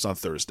earning whiffs on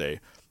Thursday,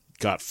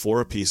 got 4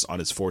 apiece on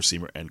his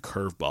 4-seamer and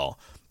curveball,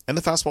 and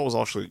the fastball was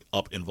actually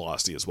up in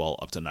velocity as well,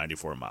 up to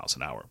 94 miles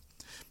an hour.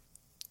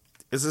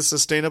 Is this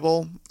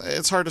sustainable?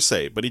 It's hard to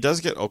say, but he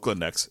does get Oakland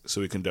next,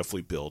 so he can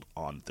definitely build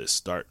on this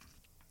start.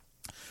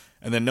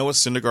 And then Noah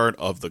Syndergaard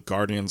of the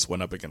Guardians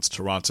went up against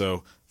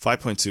Toronto,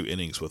 5.2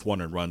 innings with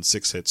 1 earned run,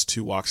 6 hits,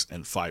 2 walks,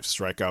 and 5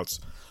 strikeouts.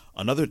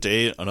 Another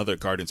day, another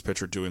Guardians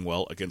pitcher doing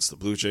well against the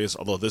Blue Jays,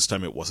 although this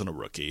time it wasn't a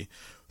rookie.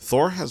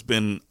 Thor has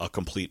been a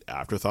complete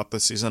afterthought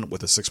this season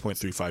with a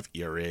 6.35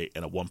 ERA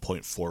and a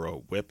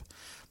 1.40 whip.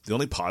 The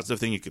only positive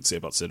thing you could say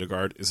about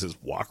Syndergaard is his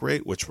walk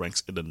rate, which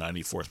ranks in the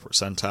 94th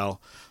percentile.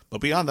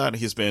 But beyond that,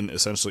 he's been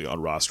essentially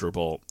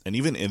unrosterable, and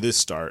even in this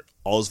start,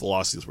 all his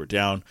velocities were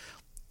down,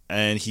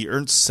 and he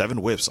earned 7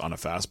 whiffs on a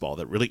fastball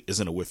that really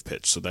isn't a whiff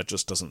pitch, so that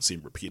just doesn't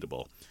seem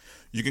repeatable.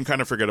 You can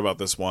kind of forget about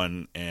this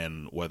one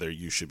and whether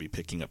you should be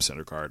picking up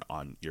Syndergaard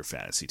on your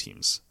fantasy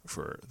teams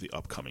for the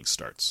upcoming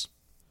starts.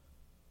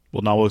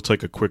 Well, now we'll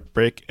take a quick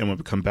break, and when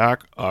we come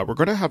back, we're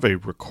going to have a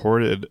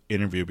recorded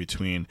interview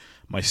between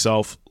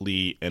myself,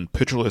 Lee, and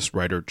Pitcher List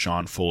writer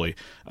John Foley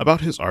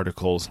about his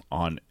articles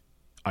on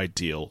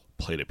ideal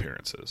plate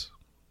appearances.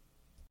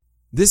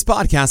 This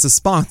podcast is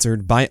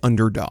sponsored by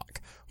Underdog.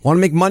 Want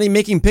to make money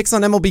making picks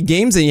on MLB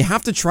games? And you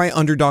have to try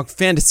Underdog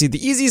Fantasy,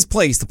 the easiest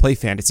place to play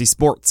fantasy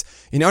sports.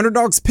 In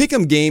Underdog's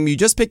Pick'em game, you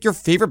just pick your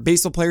favorite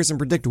baseball players and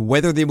predict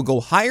whether they will go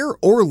higher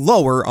or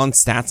lower on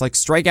stats like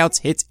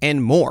strikeouts, hits,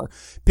 and more.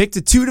 Pick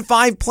to 2 to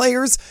 5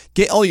 players,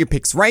 get all your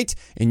picks right,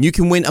 and you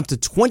can win up to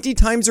 20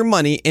 times your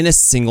money in a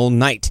single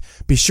night.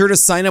 Be sure to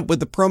sign up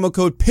with the promo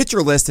code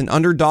PitcherList, and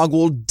Underdog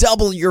will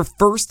double your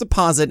first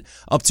deposit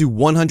up to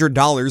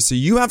 $100, so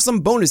you have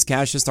some bonus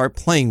cash to start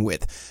playing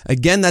with.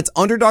 Again, that's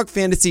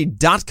UnderdogFantasy.com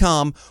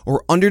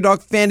or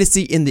Underdog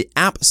Fantasy in the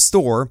App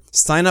Store.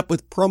 Sign up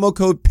with promo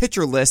code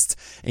PitcherList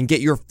and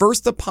get your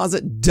first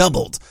deposit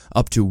doubled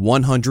up to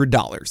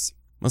 $100.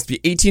 Must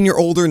be 18 or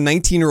older,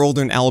 19 or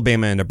older in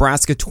Alabama and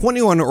Nebraska,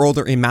 21 or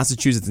older in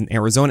Massachusetts and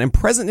Arizona, and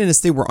present in a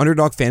state where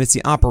Underdog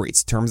Fantasy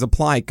operates. Terms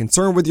apply.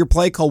 Concerned with your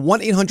play? Call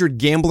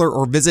 1-800-GAMBLER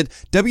or visit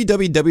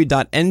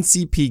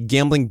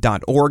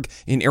www.ncpgambling.org.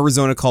 In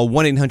Arizona, call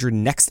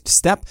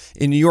 1-800-NEXT-STEP.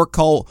 In New York,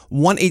 call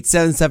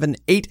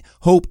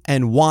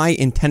 1-877-8-HOPE-NY.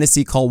 In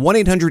Tennessee, call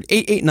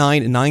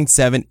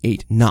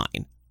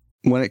 1-800-889-9789.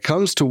 When it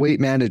comes to weight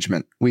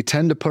management, we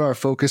tend to put our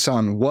focus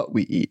on what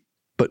we eat.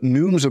 But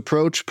Noom's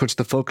approach puts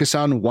the focus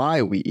on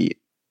why we eat,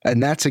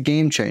 and that's a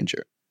game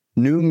changer.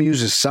 Noom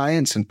uses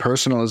science and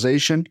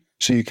personalization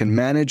so you can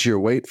manage your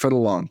weight for the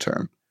long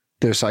term.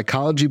 Their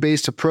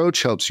psychology-based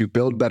approach helps you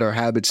build better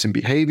habits and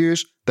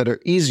behaviors that are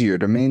easier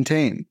to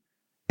maintain.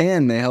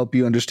 And they help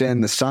you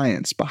understand the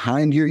science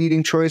behind your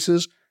eating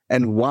choices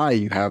and why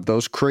you have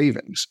those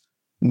cravings.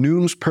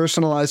 Noom's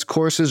personalized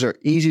courses are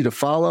easy to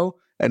follow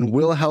and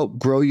will help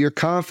grow your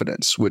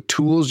confidence with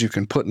tools you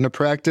can put into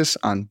practice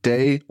on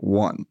day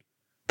one.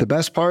 The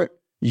best part?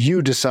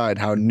 You decide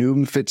how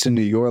Noom fits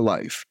into your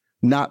life,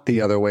 not the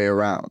other way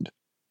around.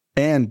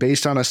 And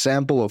based on a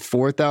sample of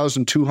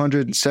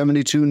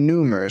 4,272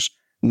 Noomers,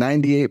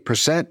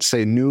 98%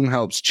 say Noom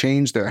helps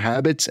change their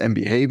habits and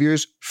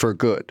behaviors for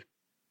good.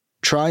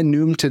 Try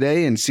Noom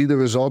today and see the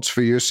results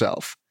for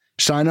yourself.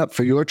 Sign up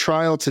for your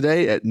trial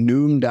today at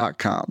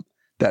Noom.com.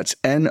 That's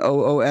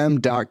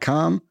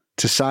Noom.com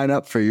to sign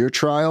up for your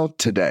trial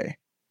today.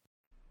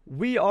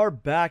 We are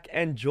back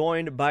and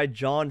joined by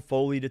John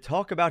Foley to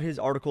talk about his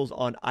articles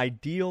on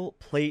ideal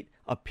plate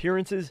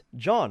appearances.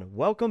 John,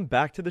 welcome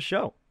back to the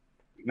show.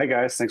 Hey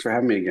guys, thanks for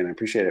having me again. I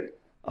appreciate it.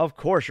 Of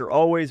course, you're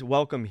always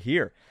welcome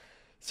here.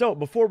 So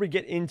before we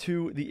get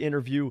into the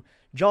interview,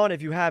 John,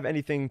 if you have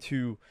anything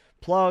to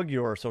plug,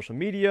 your social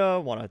media,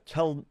 want to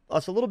tell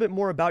us a little bit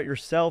more about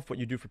yourself, what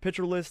you do for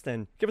Pitcher List,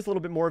 and give us a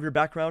little bit more of your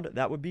background,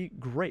 that would be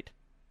great.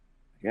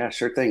 Yeah,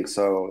 sure thing.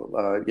 So,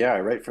 I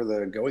write for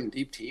the Going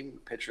Deep team,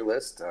 Pitcher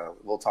List.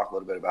 We'll talk a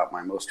little bit about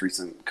my most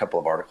recent couple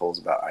of articles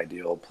about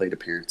ideal plate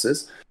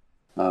appearances.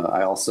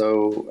 I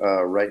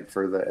also write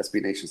for the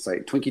SB Nation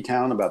site Twinkie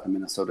Town about the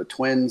Minnesota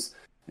Twins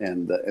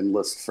and the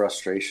endless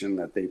frustration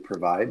that they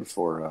provide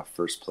for a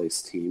first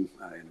place team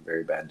in a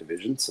very bad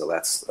division. So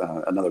that's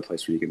another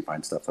place where you can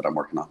find stuff that I'm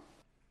working on.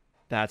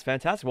 That's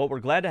fantastic. Well, we're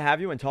glad to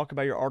have you and talk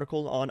about your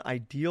article on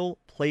ideal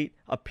plate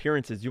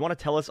appearances. Do you want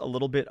to tell us a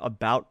little bit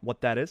about what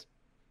that is?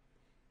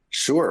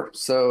 Sure.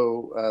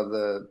 So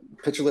the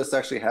Pitcher List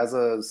actually has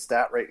a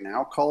stat right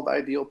now called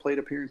ideal plate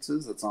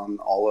appearances. It's on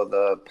all of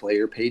the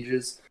player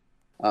pages.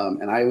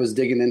 And I was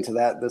digging into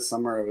that this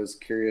summer. I was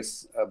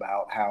curious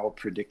about how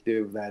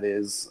predictive that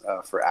is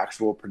for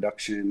actual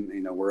production.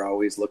 You know, we're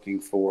always looking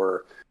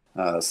for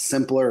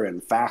simpler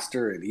and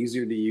faster and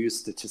easier to use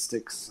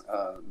statistics.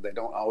 They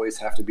don't always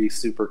have to be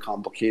super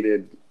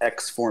complicated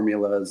X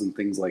formulas and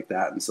things like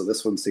that. And so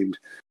this one seemed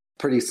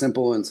pretty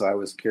simple, and so I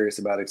was curious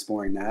about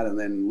exploring that and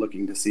then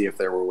looking to see if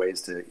there were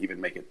ways to even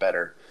make it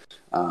better.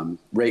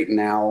 Right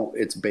now,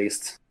 it's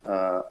based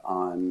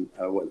on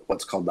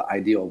what's called the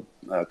ideal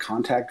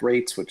contact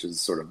rates, which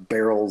is sort of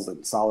barrels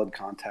and solid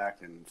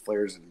contact and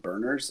flares and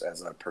burners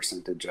as a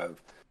percentage of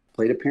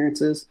plate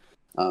appearances.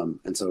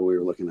 And so we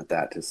were looking at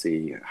that to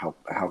see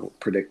how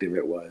predictive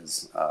it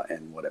was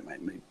and what it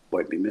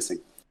might be missing.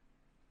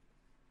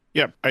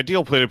 Yeah,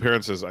 ideal plate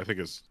appearances I think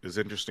is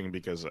interesting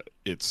because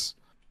it's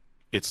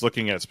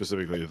looking at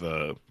specifically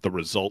the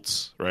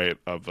results, right,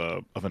 of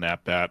an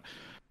at bat.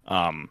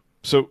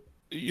 So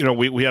you know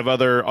we have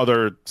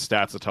other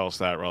stats that tell us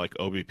that, right, like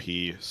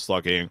OBP,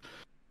 slugging.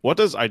 What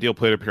does ideal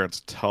plate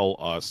appearance tell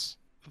us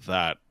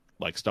that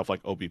like stuff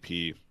like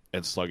OBP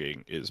and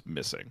slugging is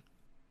missing?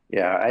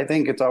 Yeah, I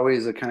think it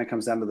kind of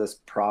comes down to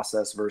this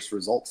process versus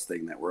results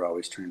thing that we're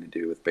always trying to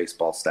do with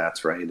baseball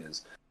stats, right?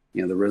 Is,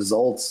 the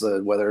results,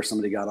 whether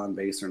somebody got on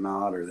base or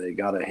not, or they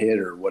got a hit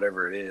or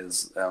whatever it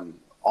is,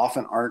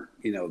 often aren't,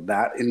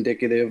 that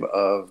indicative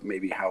of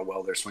maybe how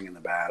well they're swinging the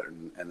bat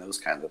and those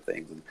kinds of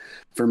things. And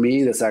for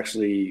me, this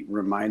actually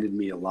reminded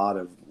me a lot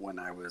of when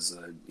I was,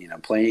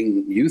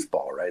 playing youth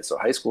ball, right? So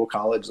high school,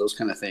 college, those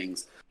kind of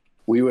things.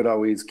 We would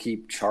always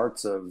keep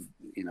charts of,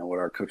 what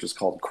our coaches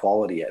called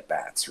quality at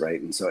bats, right?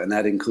 And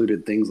that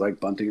included things like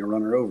bunting a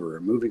runner over, or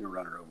moving a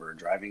runner over, or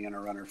driving in a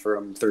runner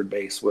from third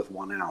base with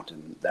one out,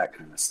 and that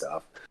kind of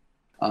stuff.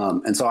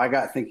 And so I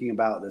got thinking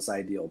about this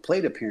ideal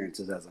plate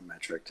appearances as a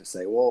metric to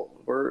say, well,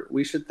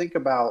 we should think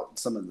about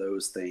some of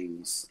those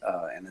things.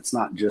 And it's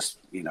not just,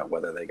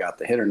 whether they got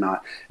the hit or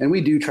not. And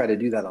we do try to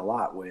do that a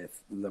lot with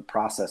the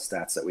process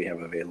stats that we have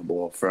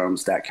available from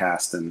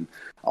StatCast and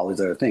all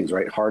these other things,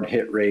 right? Hard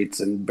hit rates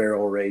and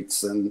barrel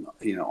rates and,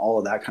 all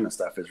of that kind of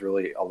stuff is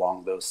really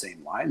along those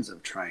same lines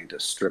of trying to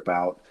strip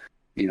out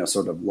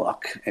sort of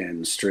luck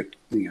and strict,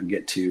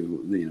 get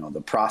to,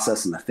 the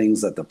process and the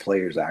things that the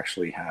players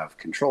actually have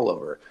control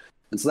over.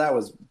 And so that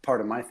was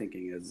part of my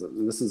thinking is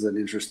this is an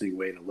interesting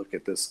way to look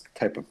at this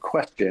type of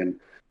question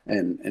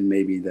and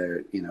maybe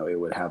there, it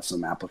would have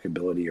some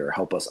applicability or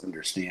help us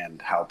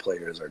understand how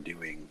players are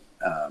doing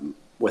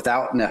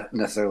without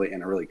necessarily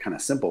in a really kind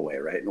of simple way,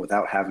 right? And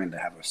without having to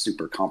have a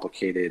super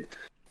complicated,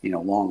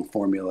 long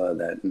formula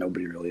that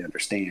nobody really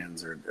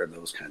understands or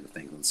those kinds of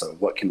things. And so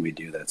what can we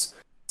do that's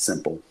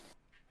simple?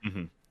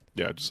 Mm-hmm.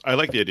 Yeah, I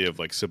like the idea of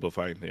like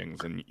simplifying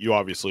things, and you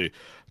obviously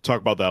talk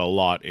about that a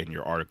lot in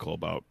your article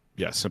about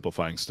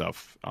simplifying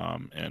stuff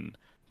and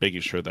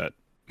making sure that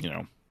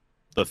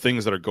the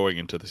things that are going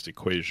into this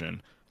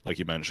equation, like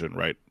you mentioned,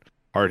 right?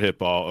 Hard hit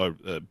ball,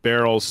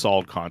 barrels,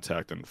 solid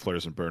contact, and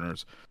flares and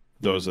burners.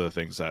 Those are the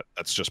things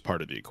that's just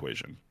part of the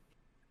equation.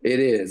 It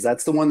is.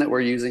 That's the one that we're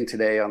using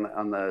today on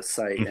the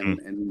site.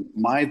 Mm-hmm. And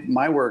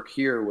my work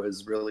here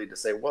was really to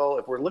say, well,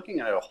 if we're looking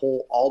at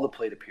all the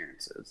plate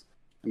appearances.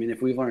 I mean,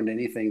 if we've learned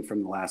anything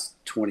from the last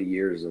 20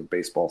 years of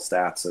baseball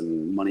stats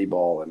and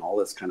Moneyball and all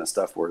this kind of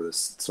stuff where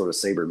this sort of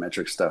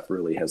sabermetric stuff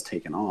really has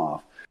taken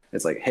off,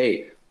 it's like,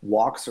 hey,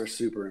 walks are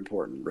super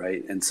important,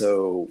 right? And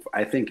so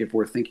I think if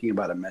we're thinking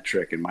about a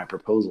metric, and my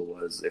proposal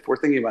was, if we're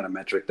thinking about a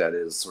metric that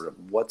is sort of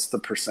what's the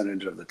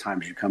percentage of the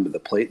times you come to the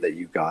plate that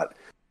you got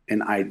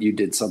and you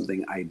did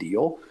something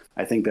ideal,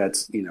 I think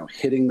that's,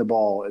 hitting the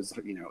ball is,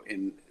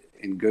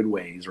 in good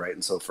ways, right?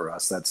 And so for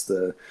us, that's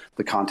the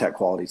contact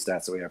quality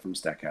stats that we have from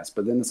StatCast.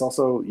 But then it's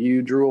also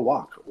you drew a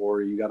walk,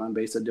 or you got on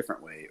base a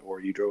different way,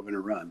 or you drove in a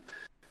run.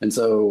 And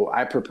so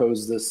I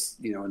proposed this,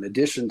 in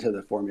addition to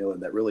the formula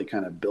that really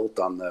kind of built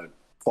on the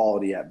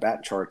quality at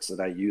bat charts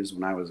that I used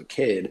when I was a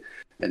kid,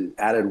 and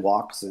added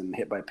walks and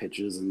hit by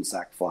pitches and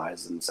sac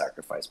flies and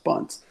sacrifice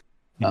bunts.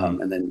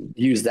 Mm-hmm. And then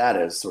use that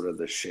as sort of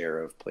the share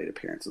of plate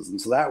appearances. And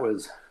so that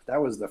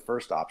was the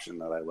first option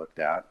that I looked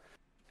at.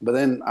 But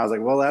then I was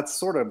like, well, that's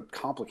sort of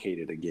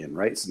complicated again,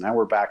 right? So now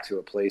we're back to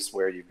a place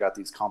where you've got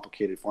these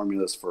complicated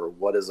formulas for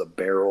what is a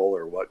barrel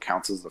or what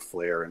counts as the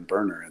flare and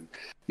burner. And,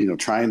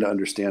 trying to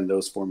understand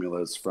those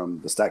formulas from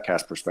the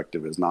StatCast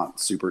perspective is not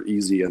super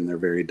easy, and they're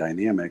very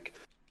dynamic.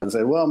 And I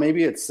said, well,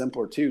 maybe it's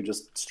simpler too.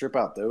 Just strip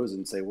out those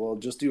and say, well,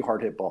 just do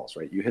hard hit balls,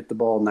 right? You hit the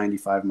ball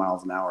 95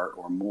 miles an hour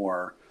or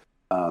more,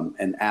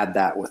 and add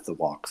that with the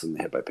walks and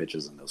the hit by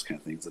pitches and those kind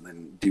of things, and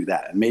then do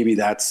that. And maybe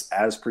that's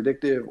as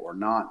predictive or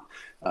not.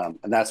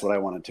 And that's what I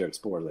wanted to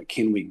explore. Like,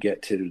 can we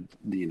get to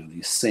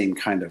the same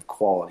kind of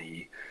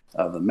quality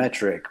of the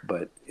metric,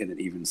 but in an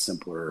even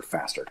simpler,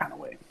 faster kind of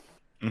way?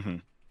 Mm-hmm.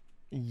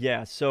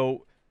 Yeah.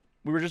 So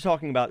we were just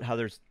talking about how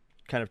there's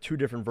kind of two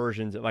different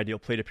versions of ideal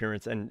plate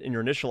appearance, and in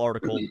your initial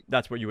article,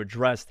 that's what you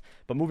addressed.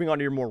 But moving on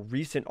to your more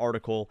recent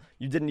article,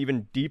 you did an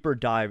even deeper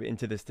dive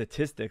into the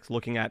statistics,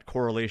 looking at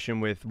correlation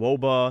with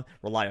WOBA,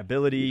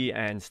 reliability,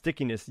 and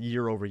stickiness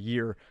year over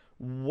year.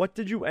 What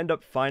did you end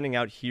up finding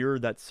out here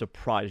that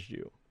surprised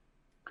you?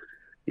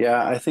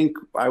 Yeah, I think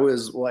I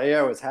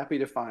was happy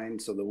to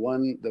find, so the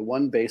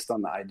one based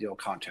on the ideal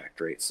contact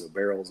rate, so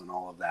barrels and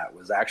all of that,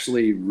 was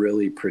actually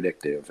really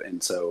predictive.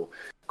 And so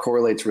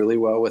correlates really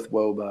well with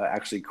WOBA,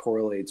 actually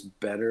correlates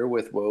better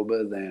with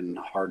WOBA than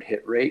hard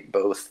hit rate,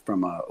 both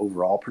from an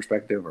overall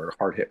perspective or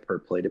hard hit per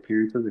plate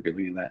appearances. If you're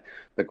looking at that,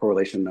 the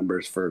correlation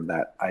numbers for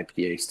that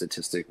IPA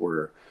statistic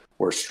were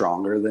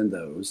stronger than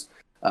those.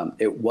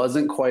 It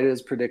wasn't quite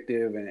as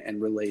predictive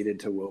and related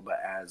to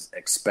WOBA as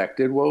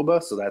expected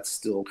WOBA, so that's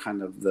still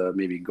kind of the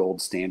maybe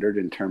gold standard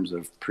in terms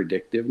of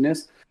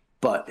predictiveness,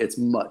 but it's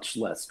much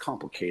less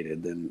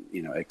complicated than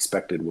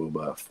expected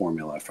WOBA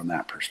formula from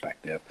that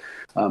perspective.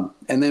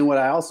 And then what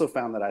I also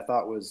found that I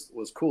thought was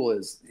cool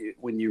is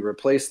when you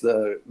replace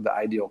the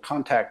ideal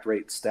contact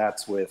rate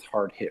stats with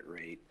hard hit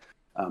rate,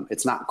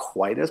 it's not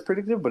quite as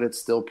predictive, but it's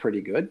still pretty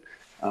good.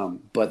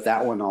 But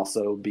that one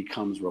also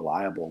becomes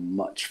reliable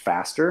much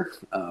faster.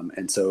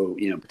 And so,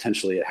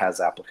 potentially it has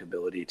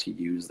applicability to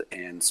use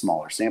in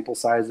smaller sample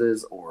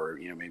sizes, or,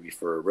 maybe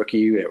for a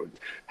rookie, it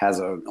has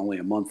only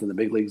a month in the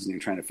big leagues and you're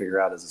trying to figure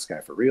out, is this guy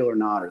for real or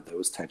not, or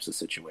those types of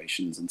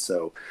situations. And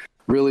so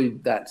really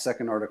that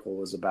second article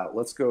was about,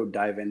 let's go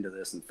dive into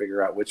this and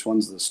figure out which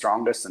one's the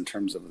strongest in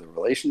terms of the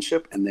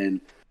relationship, and then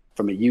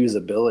from a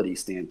usability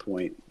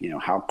standpoint,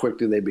 how quick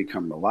do they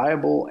become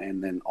reliable?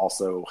 And then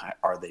also,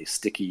 are they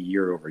sticky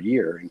year over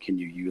year? And can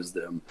you use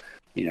them,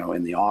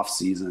 in the off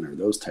season or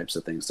those types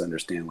of things to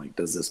understand, like,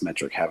 does this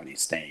metric have any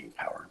staying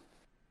power?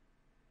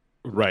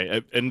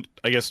 Right. And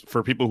I guess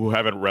for people who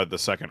haven't read the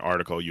second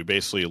article, you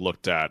basically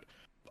looked at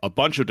a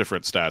bunch of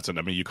different stats. And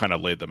I mean, you kind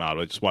of laid them out.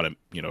 I just want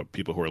to,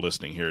 people who are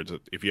listening here,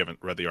 if you haven't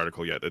read the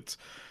article yet, it's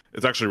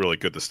actually really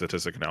good, the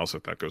statistic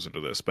analysis that goes into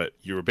this. But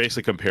you were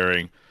basically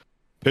comparing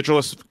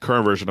pitcherless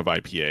current version of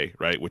IPA,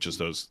 right, which is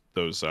those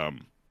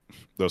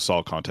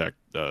solid contact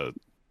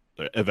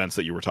events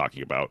that you were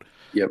talking about.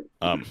 Yep.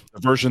 The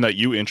version that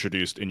you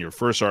introduced in your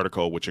first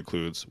article, which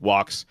includes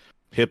walks,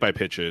 hit by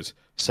pitches,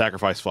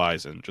 sacrifice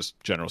flies, and just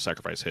general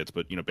sacrifice hits,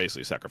 but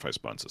basically sacrifice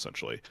bunts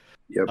essentially.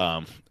 Yep.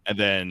 And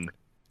then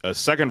a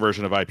second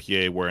version of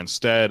IPA where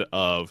instead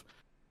of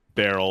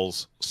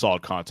barrels,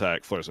 solid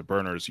contact, flares, and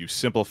burners, you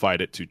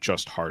simplified it to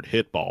just hard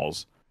hit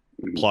balls,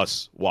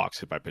 plus walks,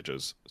 hit by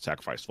pitches,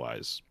 sacrifice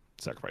flies,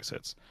 sacrifice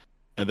hits.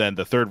 And then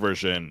the third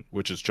version,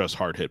 which is just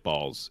hard hit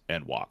balls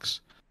and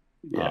walks.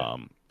 Yeah.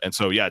 And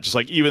so, just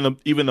like even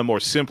the more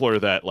simpler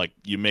that like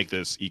you make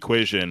this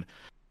equation,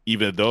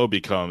 even though it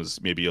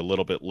becomes maybe a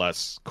little bit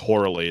less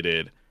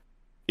correlated,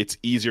 it's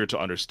easier to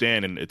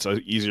understand, and it's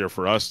easier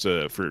for us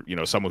for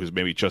someone who's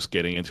maybe just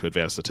getting into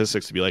advanced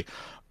statistics to be like,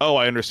 oh,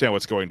 I understand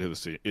what's going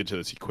into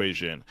this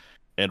equation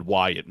and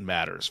why it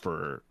matters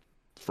for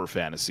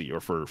fantasy or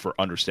for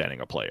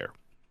understanding a player.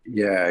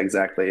 Yeah,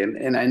 exactly.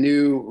 And I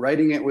knew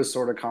writing it was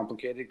sort of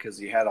complicated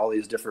because you had all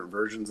these different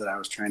versions that I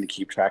was trying to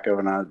keep track of.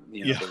 And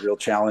the real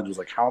challenge was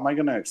like, how am I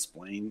going to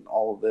explain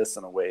all of this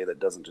in a way that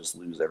doesn't just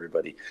lose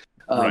everybody?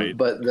 Right.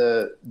 But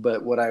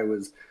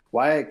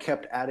why I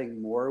kept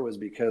adding more was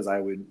because I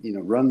would,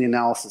 run the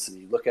analysis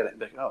and you look at it and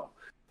be like, oh,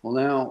 well,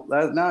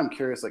 now I'm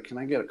curious, like, can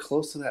I get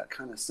close to that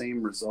kind of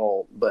same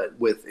result, but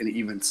with an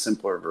even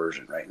simpler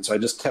version, right? And so I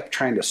just kept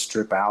trying to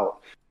strip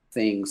out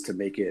things to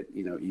make it,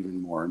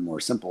 even more and more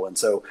simple. And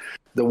so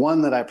the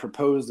one that I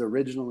proposed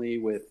originally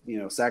with,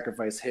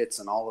 sacrifice hits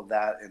and all of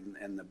that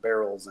and the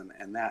barrels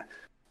and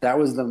that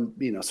was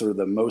the, sort of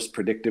the most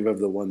predictive of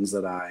the ones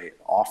that I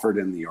offered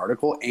in the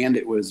article. And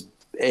it was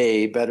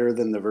better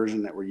than the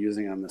version that we're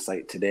using on the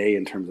site today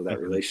in terms of that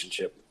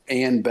relationship,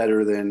 and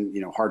better than,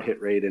 hard hit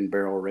rate and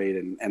barrel rate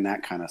and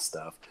that kind of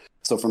stuff.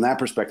 So from that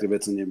perspective,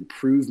 it's an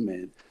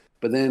improvement.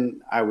 But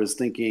then I was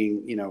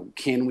thinking,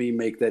 can we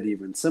make that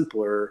even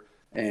simpler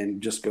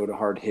and just go to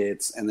hard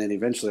hits? And then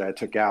eventually I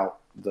took out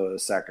the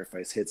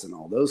sacrifice hits and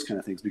all those kind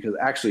of things, because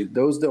actually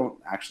those don't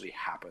actually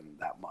happen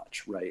that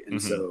much, right?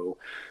 And so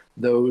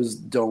those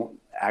don't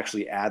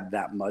actually add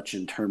that much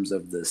in terms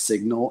of the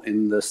signal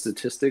in the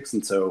statistics.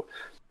 And so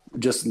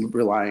just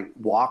relying,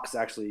 walks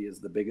actually is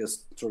the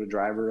biggest sort of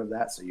driver of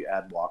that. So you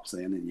add walks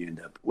in and you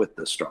end up with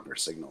the stronger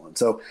signal. And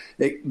so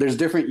there's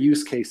different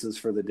use cases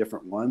for the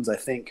different ones. I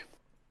think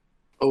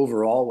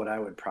overall what I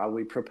would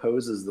probably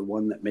propose is the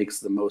one that makes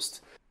the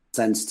most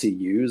sense to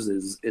use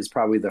is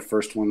probably the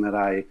first one that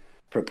I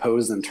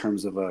proposed in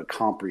terms of a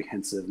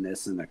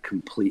comprehensiveness and a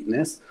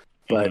completeness.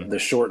 But the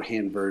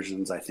shorthand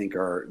versions, I think,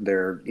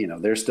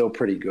 they're still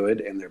pretty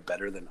good, and they're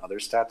better than other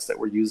stats that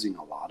we're using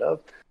a lot of.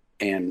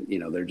 And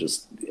they're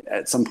just,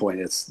 at some point,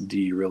 it's, do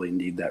you really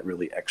need that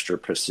really extra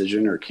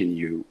precision, or can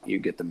you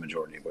get the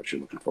majority of what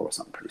you're looking for with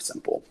something pretty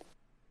simple?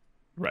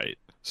 Right.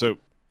 So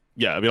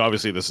yeah, I mean,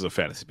 obviously this is a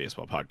fantasy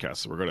baseball podcast,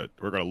 so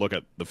we're gonna look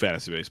at the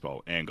fantasy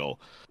baseball angle.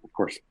 Of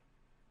course.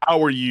 How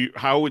would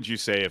you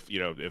say if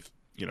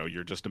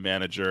you're just a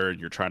manager and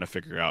you're trying to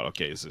figure out,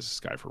 okay, is this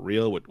guy for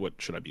real? What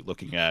should I be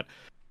looking at?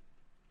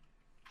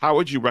 How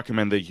would you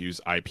recommend they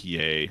use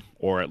IPA,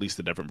 or at least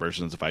the different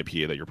versions of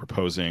IPA that you're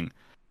proposing?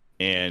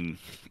 And,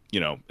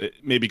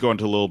 maybe go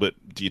into a little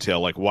bit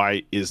detail, like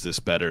why is this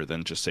better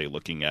than just say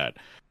looking at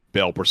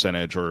bail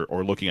percentage or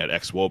looking at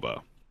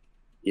xwOBA?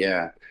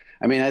 Yeah.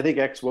 I mean, I think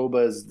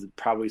xwOBA is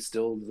probably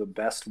still the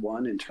best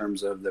one in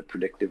terms of the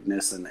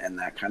predictiveness and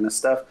that kind of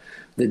stuff.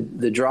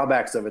 The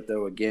drawbacks of it,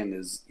 though, again,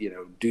 is,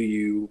 do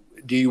you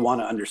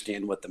want to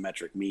understand what the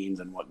metric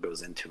means and what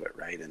goes into it,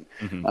 right?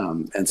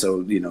 And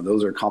so,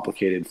 those are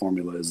complicated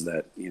formulas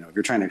that, if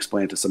you're trying to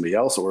explain it to somebody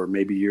else, or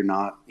maybe you're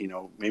not,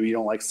 maybe you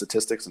don't like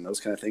statistics and those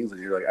kind of things, and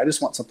you're like, I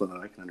just want something that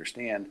I can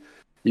understand.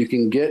 You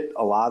can get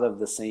a lot of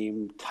the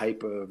same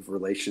type of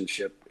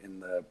relationship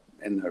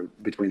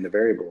between the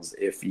variables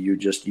if you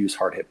just use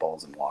hard hit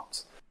balls and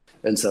walks.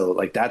 And so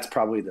that's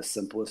probably the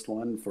simplest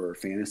one for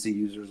fantasy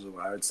users.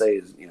 What I would say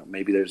is,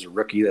 maybe there's a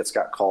rookie that's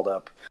got called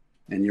up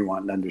and you're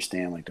wanting to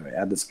understand, do I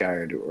add this guy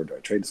or do I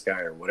trade this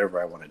guy or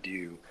whatever I want to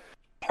do.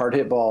 Hard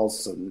hit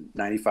balls, so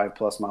 95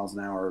 plus miles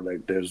an hour,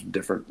 there's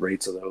different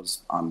rates of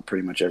those on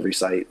pretty much every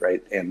site,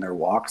 right? And their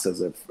walks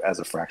as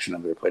a fraction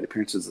of their plate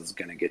appearances is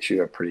going to get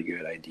you a pretty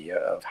good idea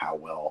of how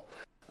well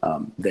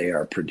they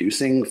are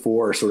producing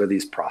for sort of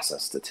these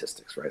process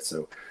statistics, right?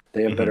 So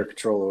they have better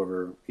control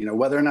over,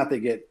 whether or not they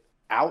get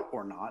out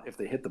or not. If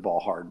they hit the ball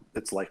hard,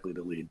 it's likely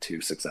to lead to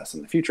success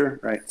in the future,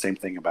 right? Same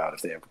thing about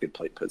if they have good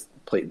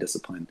plate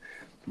discipline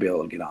to be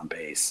able to get on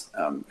base,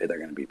 they're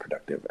going to be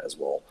productive as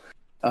well.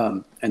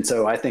 And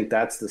so I think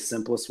that's the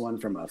simplest one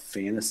from a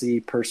fantasy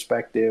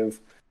perspective.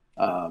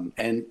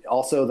 And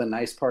also the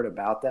nice part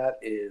about that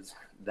is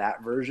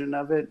that version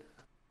of it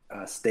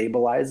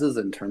stabilizes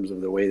in terms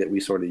of the way that we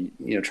sort of,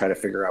 try to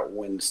figure out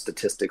when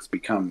statistics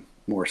become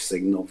more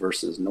signal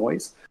versus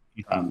noise.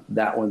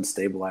 That one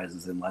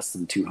stabilizes in less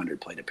than 200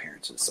 plate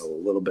appearances. So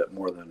a little bit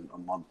more than a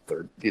month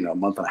or, a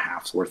month and a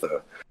half's worth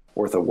of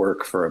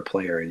work for a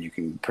player. And you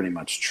can pretty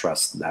much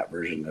trust that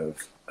version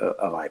of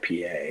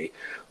IPA,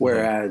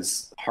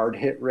 whereas hard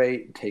hit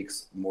rate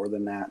takes more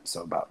than that.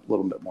 So about a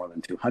little bit more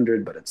than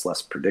 200, but it's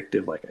less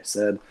predictive, like I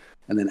said.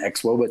 And then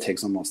XWOBA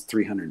takes almost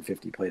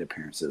 350 plate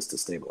appearances to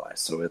stabilize.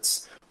 So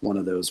it's one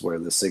of those where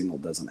the signal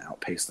doesn't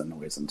outpace the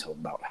noise until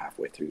about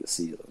halfway through the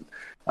season.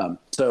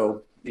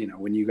 So,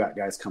 when you got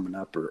guys coming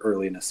up or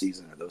early in a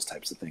season or those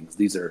types of things,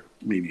 these are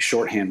maybe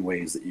shorthand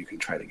ways that you can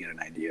try to get an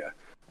idea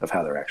of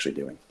how they're actually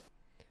doing.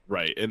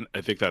 Right. And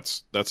I think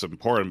that's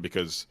important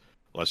because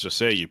let's just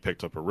say you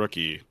picked up a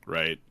rookie,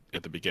 right,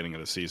 at the beginning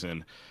of the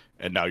season,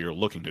 and now you're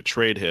looking to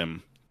trade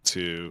him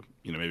to,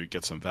 maybe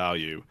get some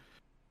value.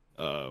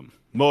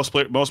 Most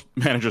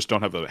managers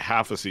don't have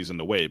half a season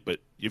to wait, but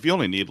if you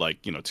only need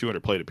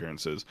 200 plate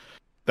appearances,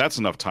 that's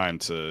enough time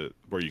to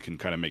where you can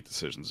kind of make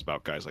decisions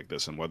about guys like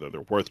this and whether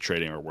they're worth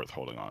trading or worth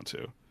holding on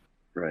to.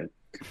 Right.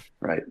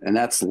 And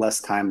that's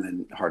less time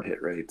than hard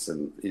hit rates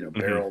and,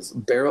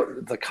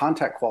 the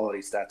contact quality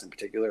stats in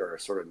particular are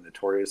sort of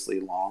notoriously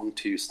long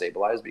to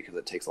stabilize because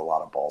it takes a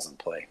lot of balls in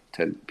play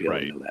to be able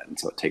to know that. And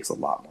so it takes a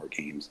lot more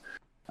games.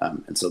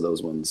 And so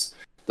those ones,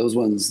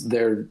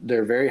 they're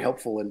very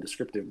helpful and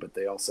descriptive, but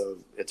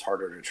it's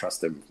harder to trust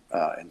them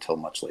until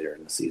much later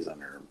in the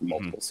season or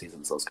multiple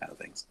seasons, those kind of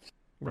things.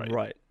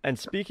 Right. And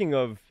speaking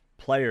of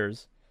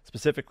players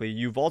specifically,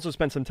 you've also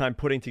spent some time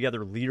putting together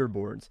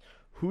leaderboards.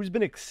 Who's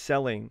been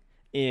excelling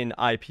in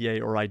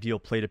IPA or ideal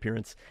plate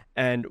appearance?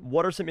 And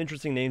what are some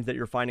interesting names that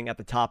you're finding at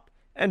the top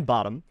and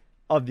bottom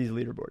of these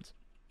leaderboards?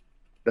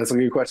 That's a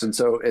good question.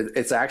 So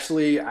it's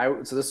actually,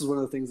 so this is one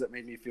of the things that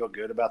made me feel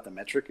good about the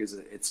metric is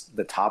it's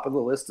the top of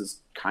the list is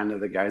kind of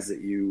the guys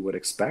that you would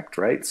expect,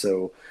 right?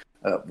 So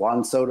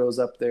Juan Soto's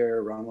up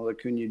there, Ronald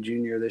Acuna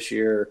Jr. this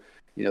year.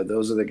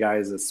 Those are the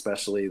guys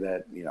especially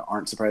that,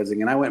 aren't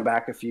surprising. And I went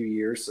back a few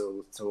years.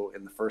 So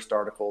in the first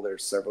article,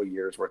 there's several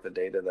years worth of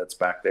data that's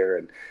back there.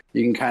 And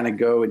you can kind of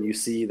go and you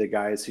see the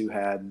guys who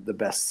had the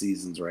best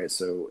seasons, right?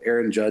 So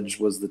Aaron Judge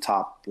was the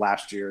top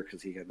last year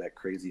because he had that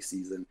crazy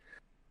season.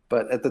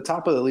 But at the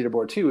top of the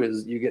leaderboard, too,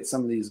 is you get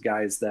some of these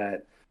guys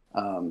that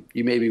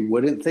you maybe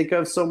wouldn't think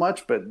of so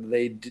much, but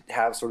they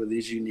have sort of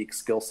these unique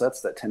skill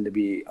sets that tend to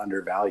be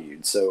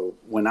undervalued. So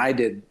when I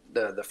did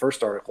the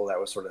first article, that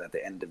was sort of at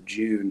the end of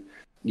June,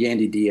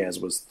 Yandy Diaz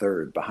was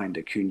third behind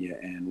Acuna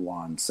and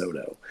Juan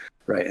Soto,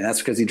 right? And that's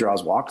because he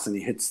draws walks and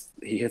he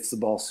hits the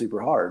ball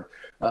super hard.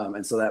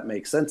 And so that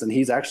makes sense. And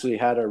he's actually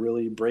had a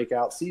really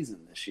breakout season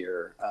this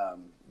year.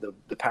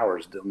 The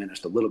power's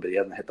diminished a little bit. He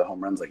hasn't hit the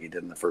home runs like he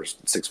did in the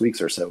first 6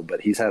 weeks or so,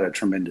 but he's had a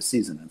tremendous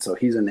season. And so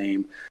he's a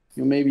name,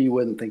 maybe you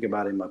wouldn't think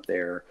about him up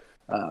there.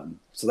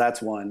 So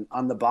that's one.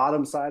 On the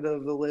bottom side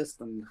of the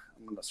list, and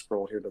I'm going to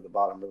scroll here to the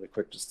bottom really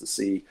quick just to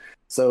see.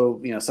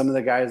 So, some of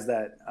the guys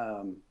that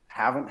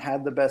haven't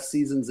had the best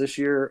seasons this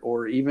year,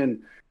 or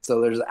even so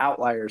there's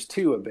outliers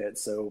too a bit.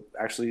 So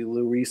actually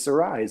Luis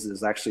Ariz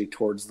is actually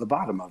towards the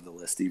bottom of the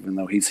list, even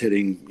though he's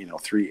hitting,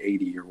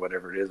 380 or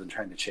whatever it is and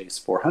trying to chase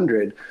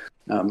 400.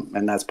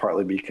 And that's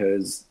partly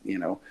because,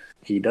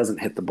 he doesn't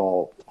hit the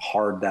ball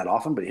hard that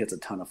often, but he hits a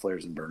ton of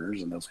flares and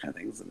burners and those kind of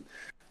things.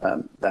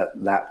 And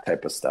that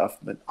type of stuff.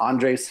 But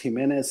Andres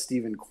Jimenez,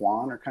 Steven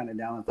Kwan are kind of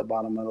down at the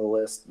bottom of the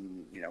list.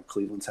 And,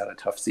 Cleveland's had a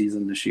tough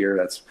season this year.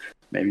 That's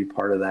maybe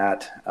part of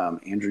that.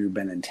 Andrew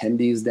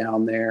Benintendi's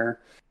down there.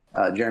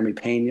 Jeremy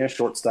Pena,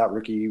 shortstop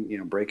rookie,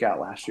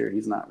 breakout last year.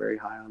 He's not very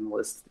high on the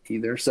list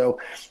either. So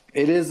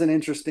it is an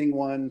interesting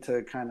one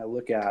to kind of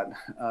look at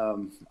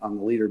on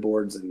the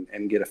leaderboards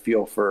and get a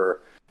feel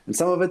for. And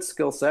some of it's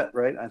skill set,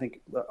 right? I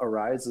think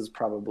Ariz is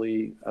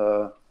probably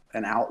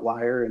an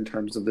outlier in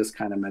terms of this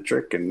kind of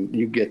metric, and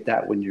you get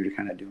that when you're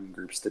kind of doing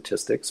group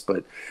statistics.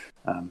 But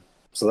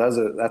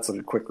so that's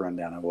a quick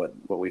rundown of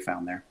what we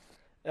found there.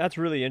 That's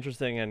really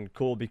interesting and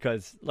cool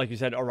because, like you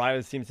said,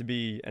 Arias seems to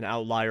be an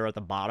outlier at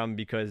the bottom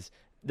because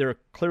there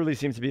clearly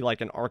seems to be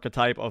like an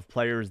archetype of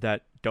players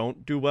that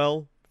don't do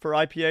well for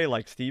IPA,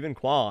 like Steven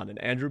Kwan and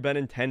Andrew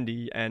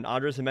Benintendi and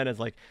Andres Jimenez.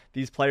 Like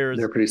these players,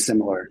 they're pretty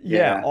similar.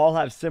 Yeah, all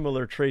have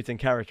similar traits and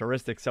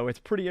characteristics. So it's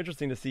pretty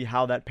interesting to see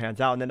how that pans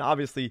out. And then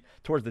obviously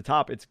towards the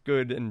top, it's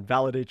good and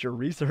validates your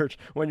research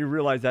when you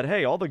realize that,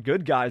 hey, all the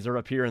good guys are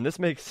up here and this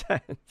makes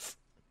sense.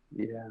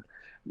 Yeah.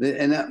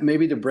 And that,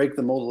 maybe to break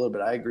the mold a little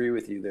bit, I agree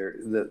with you.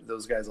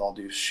 Those guys all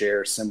do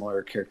share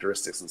similar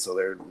characteristics, and so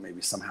they're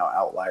maybe somehow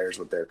outliers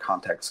with their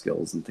contact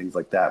skills and things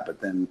like that. But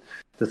then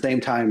at the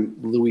same time,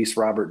 Luis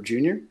Robert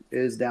Jr.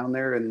 is down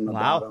there in the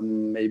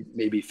bottom,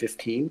 maybe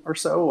 15 or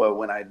so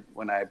when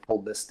I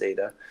pulled this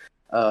data.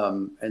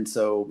 And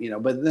so,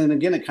 but then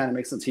again, it kind of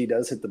makes sense. He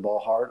does hit the ball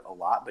hard a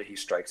lot, but he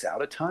strikes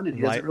out a ton and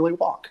he doesn't really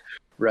walk.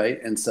 right?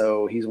 And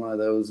so he's one of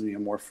those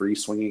more free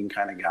swinging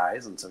kind of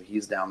guys, and so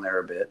he's down there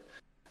a bit.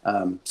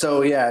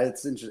 So yeah,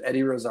 it's interesting.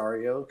 Eddie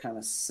Rosario, kind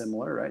of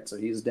similar, right? So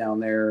he's down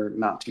there,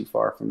 not too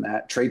far from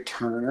that. Trey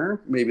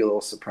Turner, maybe a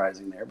little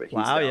surprising there, but he's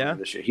down there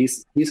this year.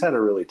 He's had a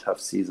really tough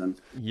season.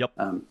 Yep.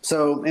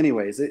 So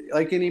anyways,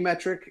 like any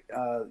metric,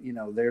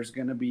 there's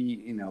going to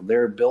be,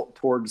 they're built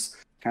towards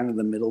kind of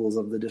the middles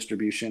of the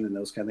distribution and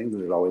those kind of things.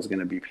 There's always going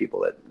to be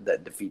people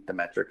that defeat the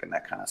metric and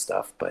that kind of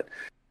stuff. But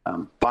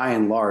by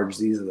and large,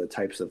 these are the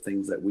types of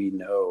things that we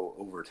know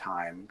over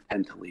time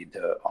tend to lead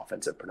to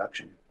offensive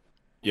production.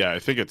 Yeah, I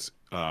think it's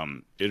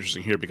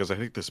interesting here because I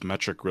think this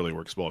metric really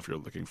works well if you're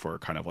looking for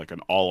kind of like an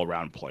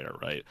all-around player,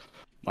 right?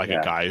 Like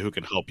a guy who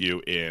can help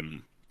you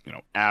in,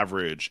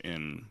 average,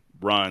 in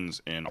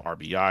runs, in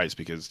RBIs,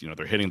 because,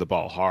 they're hitting the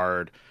ball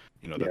hard.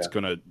 That's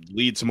going to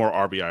lead to more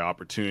RBI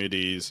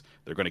opportunities.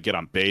 They're going to get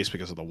on base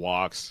because of the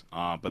walks.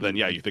 But then,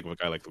 you think of a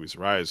guy like Luis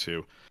Arias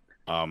who,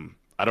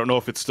 I don't know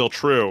if it's still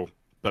true,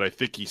 but I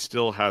think he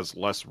still has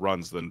less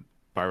runs than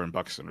Byron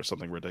Buxton or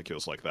something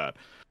ridiculous like that.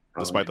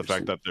 Despite the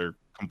fact that they're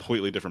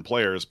completely different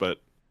players, but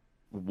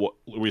what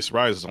Luis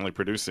Arias is only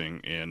producing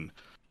in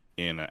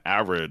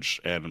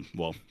average, and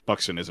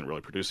Buxton isn't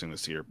really producing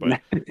this year,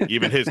 but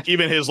even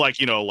his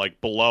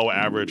like below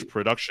average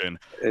production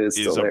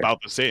is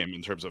about the same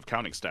in terms of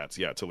counting stats.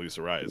 Yeah, to Luis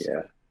Arias.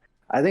 Yeah,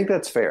 I think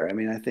that's fair. I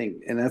mean,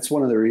 and that's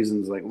one of the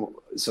reasons.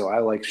 So I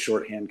like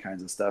shorthand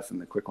kinds of stuff,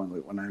 and the quick one.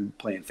 When I'm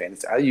playing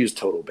fantasy, I use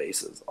total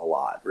bases a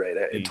lot, right?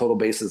 Total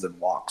bases and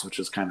walks, which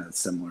is kind of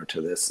similar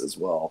to this as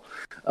well.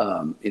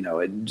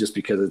 Just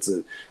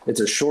because it's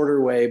a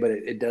shorter way, but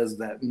it does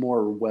that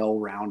more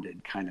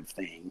well-rounded kind of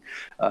thing,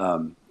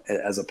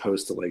 as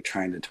opposed to like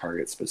trying to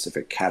target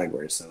specific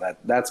categories. So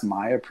that's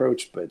my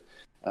approach, but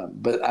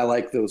I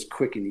like those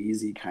quick and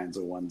easy kinds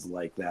of ones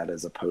like that,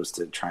 as opposed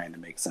to trying to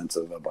make sense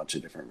of a bunch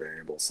of different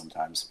variables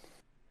sometimes.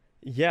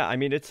 Yeah, I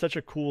mean, it's such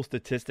a cool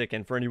statistic.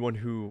 And for anyone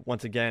who,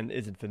 once again,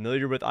 isn't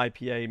familiar with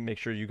IPA, make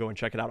sure you go and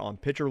check it out on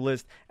Pitcher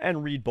List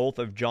and read both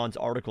of John's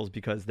articles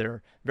because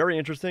they're very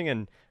interesting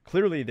and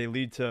clearly they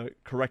lead to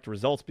correct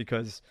results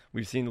because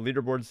we've seen the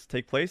leaderboards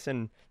take place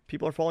and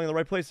people are falling in the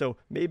right place. So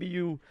maybe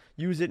you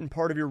use it in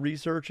part of your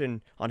research and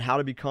on how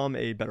to become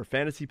a better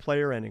fantasy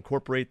player and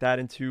incorporate that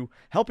into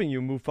helping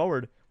you move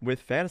forward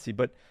with fantasy.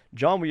 But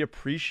John, we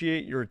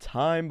appreciate your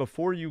time.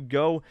 Before you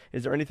go,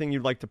 is there anything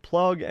you'd like to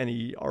plug?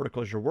 Any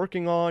articles you're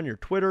working on, your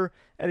Twitter,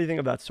 anything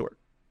of that sort?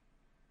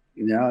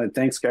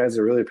 Thanks guys.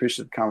 I really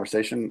appreciate the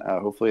conversation.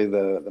 Hopefully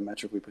the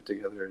metric we put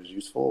together is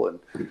useful,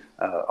 and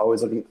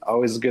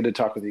always good to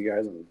talk with you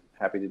guys, and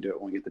happy to do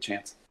it when we get the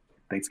chance.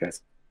 Thanks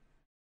guys.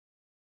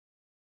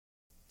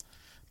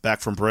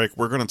 Back from break,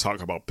 we're going to talk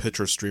about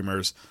pitcher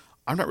streamers.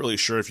 I'm not really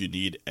sure if you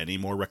need any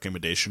more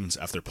recommendations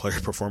after player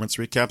performance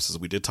recaps, as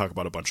we did talk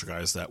about a bunch of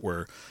guys that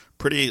were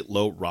pretty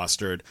low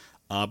rostered.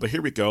 But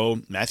here we go.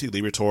 Matthew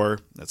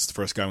Liberatore, that's the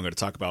first guy I'm going to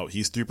talk about.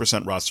 He's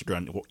 3% rostered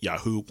on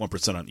Yahoo,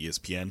 1% on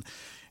ESPN.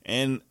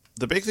 And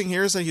the big thing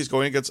here is that he's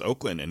going against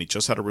Oakland, and he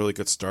just had a really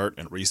good start,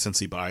 and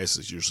recency bias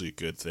is usually a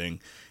good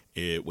thing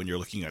when you're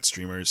looking at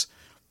streamers.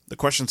 The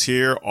questions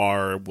here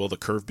are, will the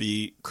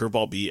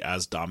curveball be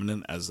as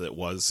dominant as it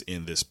was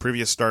in this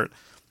previous start?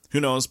 Who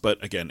knows,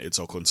 but again, it's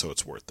Oakland, so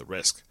it's worth the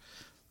risk.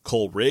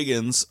 Cole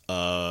Ragans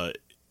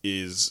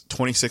is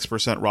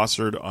 26%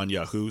 rostered on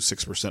Yahoo,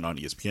 6% on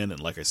ESPN, and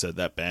like I said,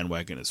 that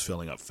bandwagon is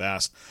filling up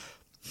fast.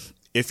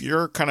 If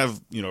you're kind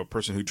of a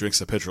person who drinks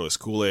the pitcherless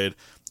Kool-Aid,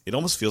 it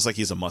almost feels like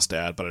he's a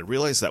must-add, but I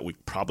realize that we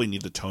probably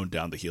need to tone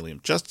down the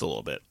helium just a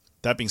little bit.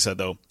 That being said,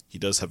 though, he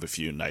does have a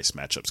few nice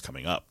matchups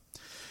coming up.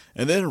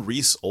 And then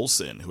Reese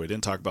Olson, who I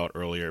didn't talk about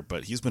earlier,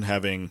 but he's been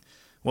having,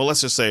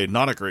 let's just say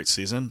not a great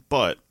season,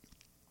 but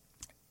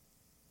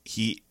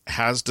he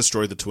has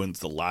destroyed the Twins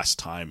the last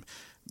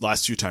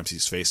two times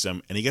he's faced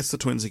them, and he gets the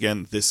Twins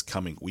again this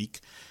coming week.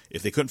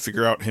 If they couldn't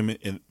figure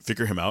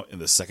him out in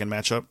the second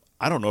matchup,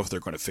 I don't know if they're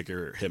going to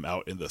figure him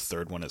out in the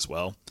third one as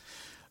well.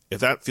 If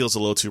that feels a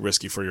little too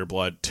risky for your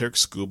blood, Tarek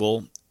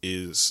Skubal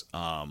is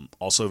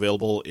also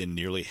available in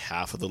nearly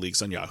half of the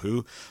leagues on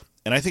Yahoo.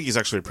 And I think he's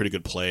actually a pretty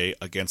good play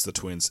against the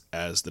Twins,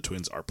 as the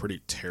Twins are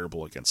pretty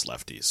terrible against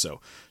lefties. So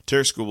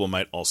Tarek Skubal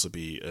might also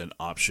be an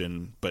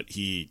option, but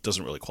he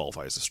doesn't really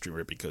qualify as a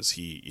streamer because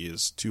he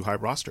is too high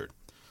rostered.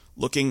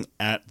 Looking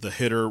at the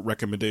hitter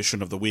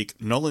recommendation of the week,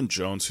 Nolan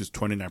Jones, who's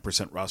 29%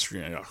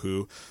 rostered on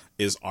Yahoo,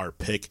 is our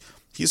pick.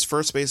 He's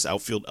first base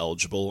outfield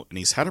eligible, and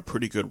he's had a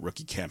pretty good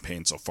rookie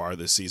campaign so far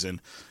this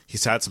season.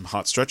 He's had some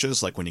hot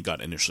stretches, like when he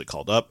got initially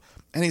called up,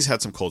 and he's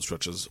had some cold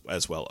stretches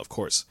as well, of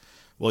course.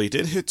 Well, he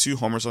did hit 2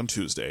 homers on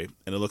Tuesday,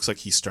 and it looks like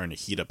he's starting to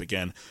heat up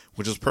again,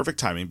 which is perfect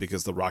timing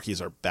because the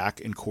Rockies are back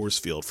in Coors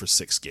Field for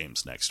 6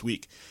 games next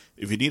week.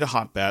 If you need a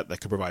hot bat that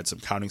could provide some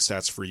counting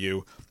stats for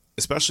you,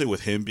 especially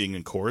with him being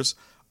in Coors,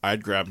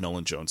 I'd grab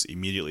Nolan Jones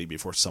immediately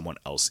before someone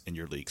else in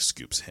your league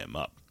scoops him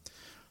up.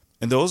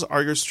 And those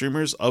are your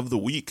streamers of the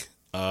week.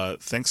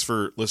 Thanks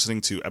for listening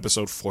to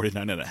episode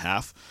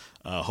 49.5.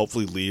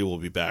 Hopefully Lee will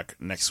be back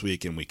next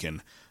week and we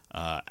can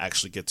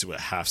actually get to a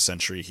half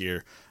century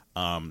here.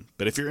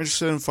 But if you're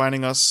interested in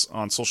finding us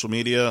on social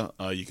media,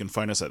 you can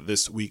find us at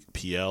This Week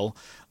PL.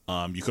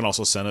 You can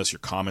also send us your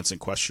comments and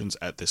questions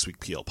at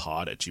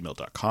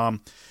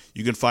thisweekplpod@gmail.com.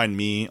 You can find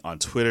me on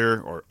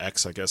Twitter, or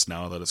X, I guess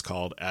now that it's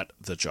called, at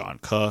the John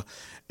Kuh.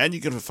 And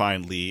you can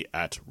find Lee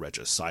at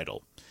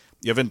Regicidal.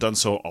 If you haven't done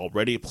so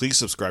already, please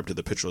subscribe to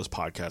the Pitcherless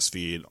podcast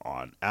feed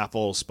on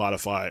Apple,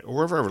 Spotify, or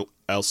wherever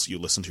else you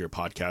listen to your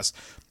podcast,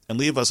 and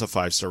leave us a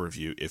 5-star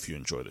review if you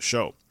enjoy the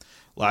show.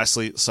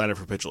 Lastly, sign up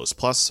for Pitcherless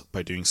Plus.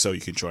 By doing so, you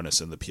can join us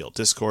in the PL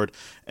Discord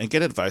and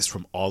get advice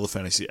from all the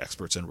fantasy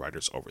experts and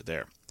writers over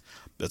there.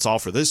 That's all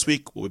for this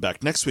week. We'll be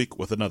back next week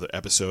with another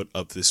episode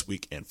of This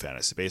Week in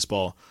Fantasy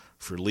Baseball.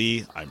 For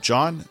Lee, I'm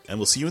John, and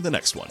we'll see you in the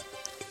next one.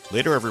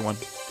 Later, everyone.